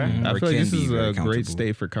 Yeah, Okay. I Or feel like can this be is very a great comfortable.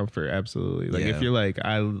 state for comfort. Absolutely. Like Yeah. if you're like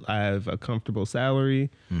I have a comfortable salary,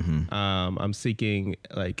 Mm-hmm. I'm seeking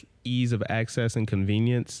like ease of access and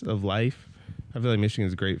convenience of life. I feel like Michigan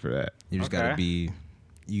is great for that. You just Okay. gotta be.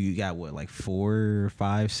 You got what, like 4 or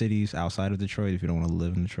 5 cities outside of Detroit. If you don't want to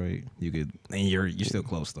live in Detroit, you could, and you're still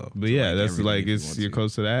close though. But to, yeah, that's everything like if you it's want you're to.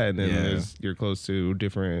 close to that, and then Yeah. you're close to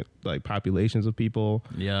different like populations of people.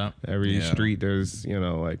 Yeah. Every Yeah. street there's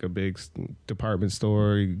like a big department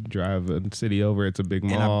store. You drive a city over, it's a big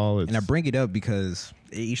mall. And I bring it up because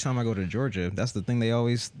each time I go to Georgia, that's the thing they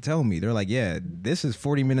always tell me. They're like, "Yeah, this is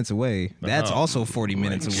 40 minutes away. That's Oh. also 40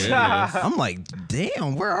 minutes away." goodness. I'm like,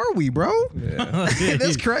 "Damn, where are we, bro?"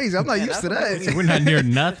 That's crazy. I'm not used to that. We're not near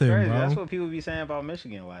nothing, Crazy. bro. That's what people be saying about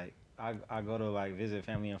Michigan. Like I go to like visit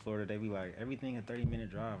family in Florida. They be like, everything a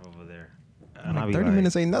 30-minute drive over there. And I be 30 like,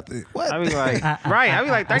 minutes ain't nothing. What? I be like, right? I be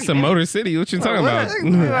like 30 That's a minutes. motor city. What you talking What? about? I be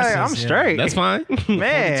like, That's I'm just- yeah. straight. That's fine.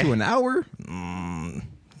 man. to an hour?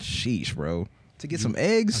 Sheesh, bro. To get some I'm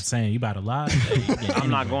eggs? saying you about to lie. I'm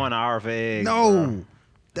not going an hour for eggs. No. bro.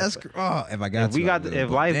 That's if I got If we to, got I will, if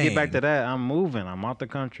but life dang. get back to that, I'm moving. I'm out the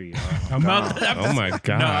country. I'm about to, Oh my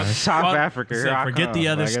god. South Africa. Here I forget the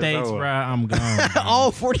come. other Like, it's states, over. bro. I'm gone. bro.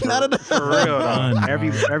 All 49 of them. For real, Done, though.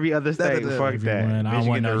 bro. Every other state, fuck that. Everyone, I don't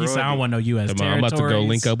want Michigan no. to He said I ruin don't it. want no U.S. Come on, I'm about to go territories.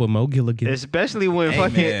 link up with Mo Gilligan. Especially when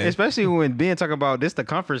man. especially when Ben talk about this the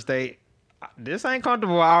comfort state. This ain't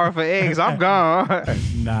comfortable hour for eggs. I'm gone.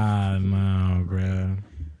 Nah, bro.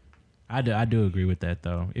 I do agree with that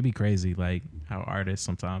though. It'd be crazy, like how artists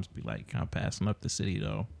sometimes be like kind of passing up the city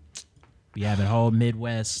though. Be having a whole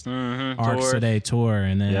Midwest Arts Tours. Today tour,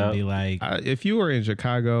 and then Yep. be like, If you were in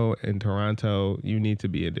Chicago and Toronto, you need to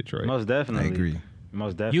be in Detroit. Most definitely. I agree.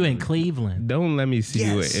 Most definitely. you in Cleveland, Don't let me see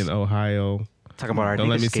Yes. you in Ohio. talking about our Don't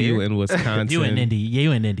let niggas me see you scared? in Wisconsin. you in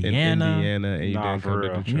Indiana, and you Nah, didn't for come to real.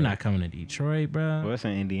 Detroit. You're not coming to Detroit, bro. What's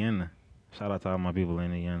in Indiana? Shout out to all my people in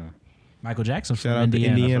Indiana. Michael Jackson from Shout out to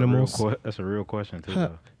Indiana. Indiana. That's a real question too. Huh.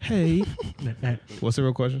 Though. Hey, what's the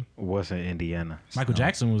real question? What's in Indiana? Michael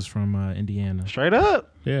Jackson was from Indiana. Straight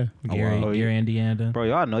up, Yeah. Gary, wow. Gary, Indiana. bro.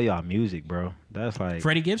 Y'all know y'all music, bro. That's like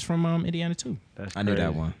Freddie Gibbs from Indiana too. that's I knew that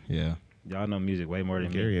crazy. one. Yeah. Y'all know music way more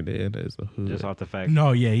than Gary Indiana is the hood. me. Just off the fact.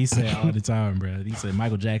 No, yeah, he said all the time, bro. He said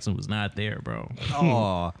Michael Jackson was not there, bro.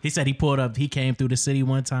 Oh, He said he pulled up. He came through the city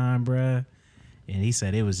one time, bruh, and he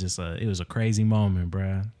said it was just a crazy moment,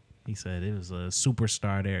 bruh. He said it was a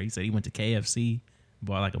superstar there. He said he went to KFC,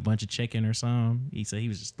 bought like a bunch of chicken or something. He said he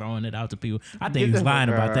was just throwing it out to people. I think he was lying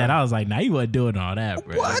about that. I was like, nah, he wasn't doing all that,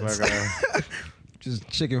 bro. What? just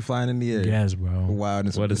chicken flying in the air. Yes, bro. Wow, and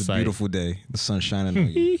it's, What a it's a sight. beautiful day. The sun's shining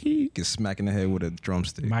on you. Get smacked in the head with a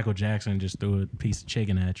drumstick. Michael Jackson just threw a piece of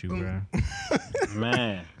chicken at you, bro.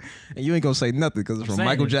 Man, And you ain't gonna say nothing because it's from saying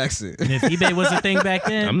Michael it. Jackson. And if eBay was a thing back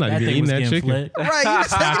then, I'm not that even thing was eating that getting chicken. flipped. Right, you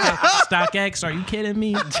just StockX, are you kidding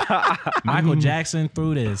me? Michael Jackson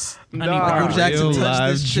threw this. Honey Dog. bar. Michael Jackson Real touched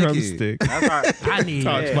live this chicken. drumstick. that's our, I need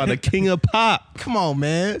Talks about the king of pop. Come on,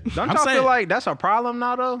 man. don't I'm y'all saying- feel like that's a problem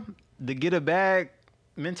now though? The get a bag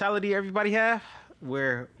mentality everybody have,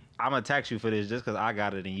 where I'm gonna tax you for this just because I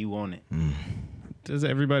got it and you want it. Does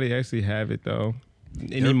everybody actually have it though?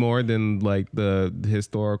 Any more than like the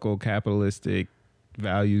historical capitalistic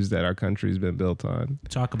values that our country's been built on?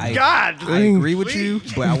 talk about. God, I agree with you,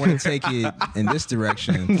 but I want to take it in this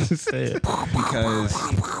direction Just say it. because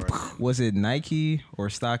was it Nike or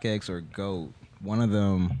StockX or GOAT? One of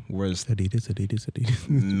them was Adidas.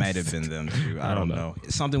 might have been them too. I don't know.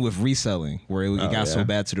 It's something with reselling where it got so yeah.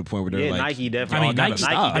 bad to the point where they're yeah, like, Nike I definitely. mean, gotta Nike.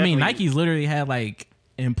 stop. I mean, definitely- Nike's literally had like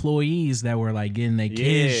employees that were like getting their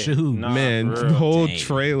kids shoes. Nah, Man, for real. whole Dang.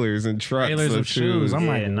 trailers and trucks Trailers of shoes. I'm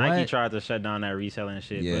like, Nike what? tried to shut down that reselling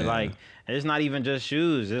shit, Yeah. but like it's not even just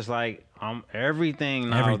shoes. It's like everything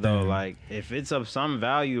now Everything. though. Like if it's of some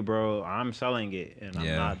value, bro, I'm selling it, and I'm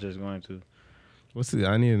Yeah. not just going to.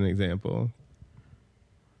 I need an example.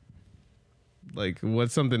 Like,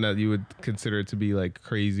 what's something that you would consider to be like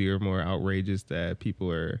crazy or more outrageous that people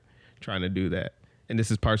are trying to do that? And this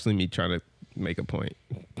is partially me trying to make a point,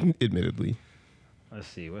 admittedly. Let's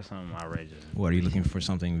see, what's something outrageous? What are you looking for?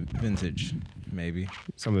 Something vintage, maybe,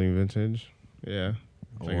 Something vintage. Yeah.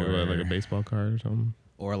 Like, like a baseball card or something.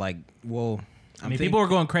 or like, well, I mean, people were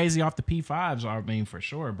going crazy off the P5s. I mean, for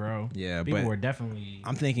sure, bro. Yeah, people but were definitely.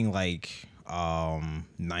 I'm thinking like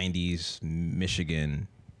 90s Michigan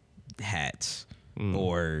hats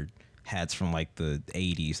or hats from like the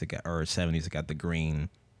 80s that got, or 70s that got the green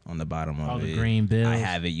on the bottom of Oh, it. the green bills. I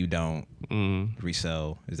have it. You don't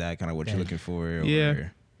resell. Is that kind of what you're looking for? Or, Yeah.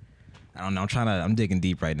 I don't know. I'm digging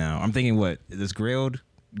deep right now. I'm thinking, what is this grailed?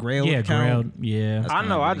 Yeah, count? grailed. Yeah. That's I kind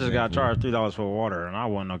know. of I an just got example. charged $3 for water, and I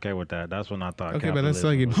wasn't okay with that. That's when I thought. Okay, but that's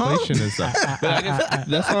like capitalism was- inflation and stuff. But I guess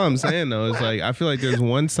that's all I'm saying though. Is like I feel like there's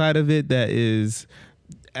one side of it that is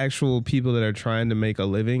actual people that are trying to make a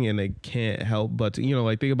living and they can't help but to,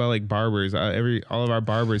 like think about like barbers. All of our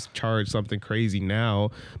barbers charge something crazy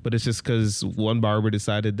now, but it's just because one barber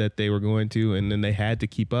decided that they were going to, and then they had to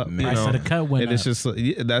keep up. Man. you Price know? of the cut went and it's up.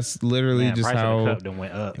 just that's literally Man, just price of the how cup done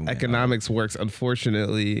went up. economics works,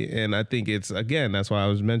 unfortunately. And I think it's, again, that's why I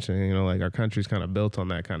was mentioning, like our country's kind of built on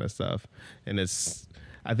that kind of stuff, and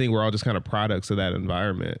I think we're all just kind of products of that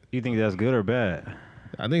environment. You think that's good or bad?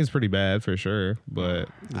 I think it's pretty bad for sure, but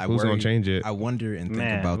I who's worry- gonna change it? I wonder and think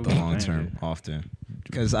Man, about who's the gonna long change term often.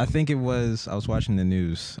 Because I think I was watching the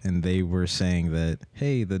news and they were saying that,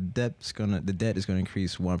 hey, the debt is gonna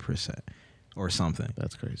increase 1% or something.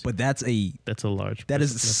 That's crazy. But that's a large. that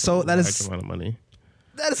is that's so- a that large is- amount of money.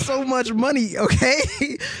 that is so much money,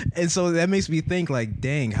 okay? And so that makes me think, like,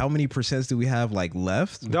 dang, how many percents do we have like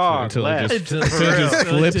left? Dog, Until left. it just, For until it real. just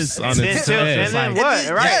flips Just- on And its then, head. and then like-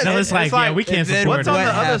 what? Right? No, it's like, yeah, we can't then support What's on what the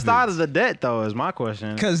other happens? side of the debt, though? Is my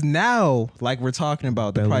question. Because now, like, we're talking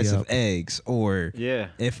about the Belly price up. of eggs, or Yeah.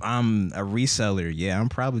 if I'm a reseller, yeah, I'm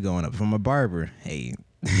probably going up. If I'm a barber, hey,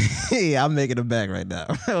 hey, I'm making it back right now.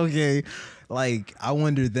 Okay, like, I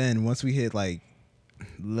wonder then, once we hit, like,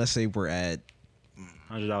 let's say we're at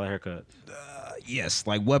 $100 haircut. yes,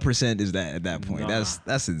 like, what percent is that at that point? Nah.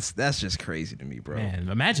 That's just crazy to me, bro. Man,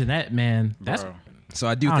 imagine that, man. That's Bro. So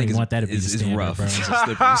I do I don't think even want that to be the it's standard, rough. bro. It's a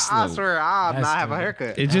slippery slope. I swear, I'll That's not have a too-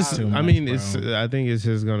 haircut. It just, too I much, mean, bro. I think it's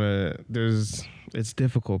just gonna. It's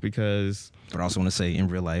difficult because, But I also want to say, in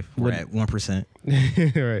real life, we're What- at 1%.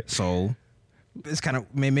 right. So it's kind of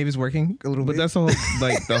maybe it's working a little But bit. that's the whole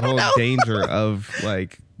like the whole danger of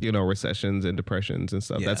like recessions and depressions and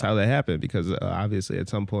stuff. Yeah. That's how they happen because obviously at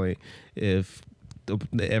some point if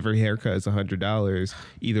every haircut is $100,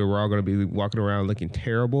 either we're all going to be walking around looking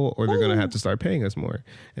terrible or they're going to have to start paying us more.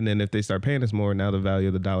 And then if they start paying us more, now the value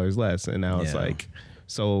of the dollar is less. And now it's Yeah. like,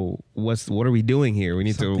 so what are we doing here? We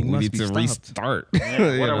need Something to must be stopped. restart.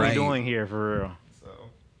 Man, what are Right. we doing here for real?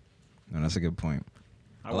 No, that's a good point.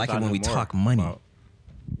 I wish like it when knew we more talk money. about-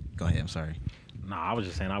 Go ahead. I'm sorry. Nah, I was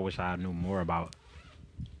just saying I wish I knew more about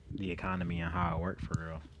the economy and how it worked for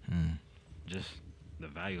real. Just the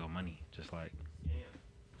value of money. Just like,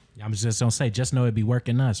 I'm just gonna say, just know it be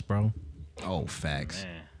working us, bro. Oh, facts.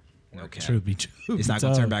 man. Okay. Truth be true. It's not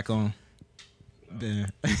gonna turn back on.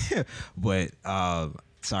 But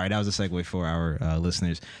sorry, that was a segue for our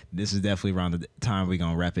listeners. This is definitely around the time we're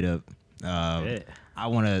gonna wrap it up. Yeah. I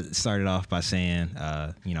want to start it off by saying,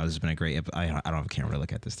 this has been a great episode. I don't have a camera to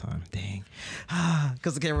look at this time. Dang.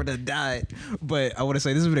 Because the camera done died. But I want to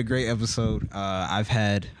say this has been a great episode. I've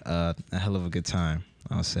had a hell of a good time,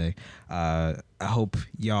 I'll say. I hope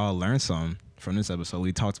y'all learned some from this episode.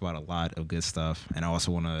 We talked about a lot of good stuff. And I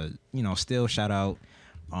also want to, still shout out,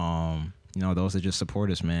 those that just support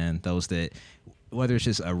us, man. Those that, whether it's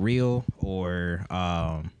just a reel or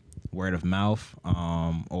word of mouth,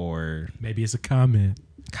 or Maybe it's a comment.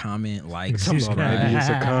 comment, like, Subscribe. Maybe it's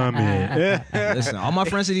a comment. listen, all my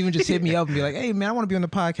friends that even just hit me up and be like, "Hey, man, I want to be on the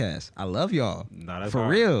podcast." I love y'all, Nah, that's for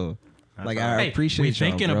hard. real. Like, hard. I Hey, appreciate we y'all,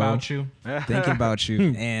 thinking bro. about you. Thinking about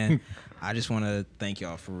you, and I just want to thank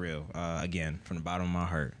y'all for real. Again, from the bottom of my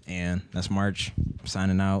heart. And that's March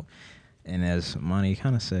signing out. And as Monty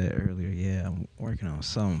kind of said earlier, yeah, I'm working on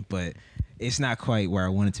something, but it's not quite where I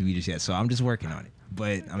want it to be just yet. So I'm just working on it.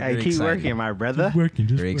 But I'm Hey, very keep excited. working, my brother. Working,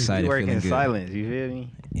 just Very working. excited. You work feeling in good. silence. You feel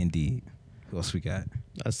me? Indeed. Who else we got?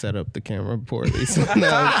 I set up the camera poorly, so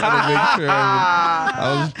now I'm trying to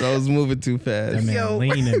make sure I was moving too fast. That man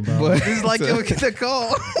leaning, bro. But- It's like, yo, get the call.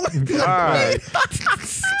 All right.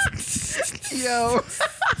 Yo.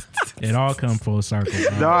 It all come full circle.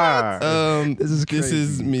 Bro. Dog. This is This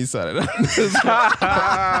is me signing up.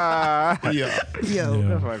 Yeah. Yo.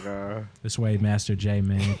 Yeah. Fuck off. This way, Master J,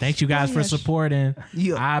 man. Thanks you guys for supporting.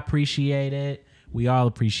 Yeah. I appreciate it. We all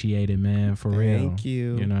appreciate it, man. For real. Thank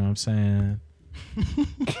you. You know what I'm saying?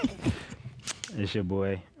 It's your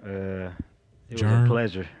boy. It was Jern. a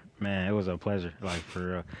pleasure, man. It was a pleasure, like for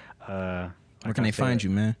real. Where Like can I they find said, you,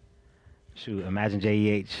 man? Shoot, Imagine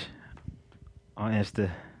JEH on Insta,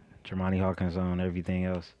 Jermani Hawkins on everything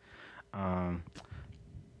else.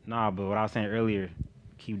 Nah, but what I was saying earlier,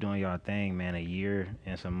 keep doing y'all thing, man. A year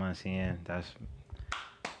and some months in, that's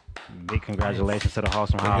big congratulations to the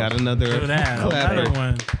Wholesome We House. got another Do that. clapper. Another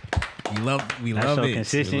one. We That's love so it.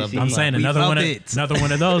 consistency. I'm saying We another love one. it. Another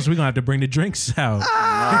one of those. We're gonna have to bring the drinks out.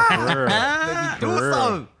 Nah, for real. Do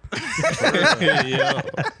something.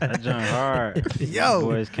 That junk hard. Yo.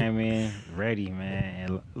 Boys came in ready, man.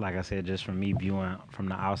 And like I said, just from me viewing from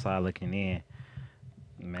the outside looking in,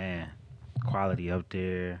 man, quality up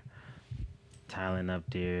there, talent up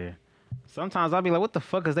there. Sometimes I'll be like, what the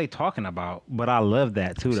fuck is they talking about? But I love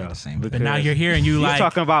that too, though. the same. But now you're hearing you You're like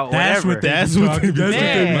talking about that's whatever. what that's what they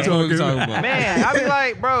Man. be talking about. Man, I be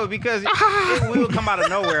like, bro, because it will come out of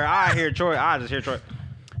nowhere. I just hear Troy.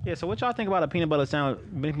 Yeah, so what y'all think about a peanut butter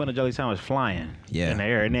jelly sandwich flying in the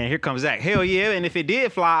air? And then here comes Zach. Hell yeah, and if it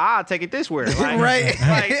did fly, I'll take it this way. Like, Right.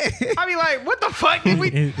 Like, I be like, what the fuck did we?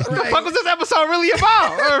 What the fuck was this episode really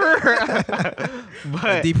about?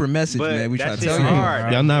 A deeper message, but man. We try that to shit tell you.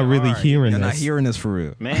 hard. Y'all not really hearing You're not this. hearing this for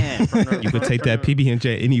real. Man, You could take that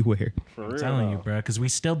PB&J anywhere. For I'm real, telling you, though. bro, because we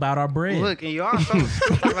still bout our bread. Look, and y'all so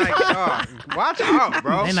stupid. Like, y'all, watch out,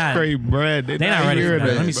 bro. they not. Straight bread. They not ready for hearing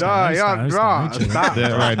that. Let me stop. Y'all draw. Stop.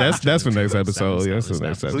 That, right, that's the next episode. That's the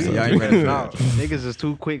next Please, episode. Y'all ain't ready for no, niggas is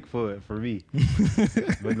too quick for it for me.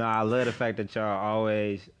 But no, I love the fact that y'all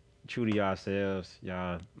always true to yourselves.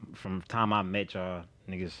 Y'all, from the time I met y'all,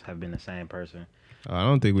 niggas have been the same person. I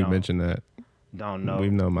don't think we No. mentioned that. Don't know.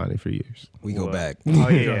 We've known Monty for years. We go What? back. Oh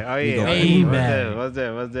yeah, We go Way What's back.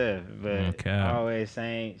 that? What's that? But Okay. always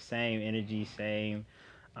same energy, same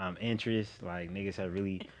interest. Like niggas have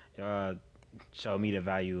really y'all show me the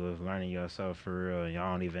value of learning yourself for real. And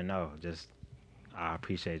y'all don't even know. Just I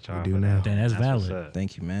appreciate y'all. We do for now. that. Then that's what's valid. up.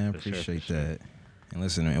 Thank you, man. For sure, Appreciate for sure. that. And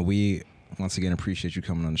listen, and we once again appreciate you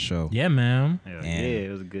coming on the show. Yeah, man. Hell And- yeah,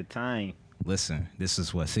 it was a good time. Listen, this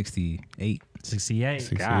is what 68. 68.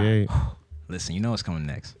 68. Listen, you know what's coming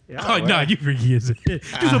next. Oh no, you freaky as a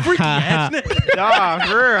You's a freaky ass nigga. Nah,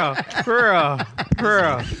 for real.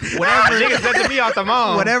 Whatever niggas said to me off the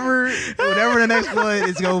moan. Whatever the next one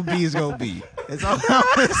is gonna be is gonna be. It's all I'm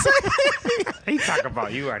gonna say. He talk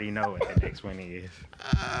about you already know what the next one is.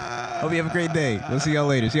 Hope you have a great day. We'll see y'all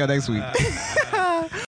later. See y'all next week.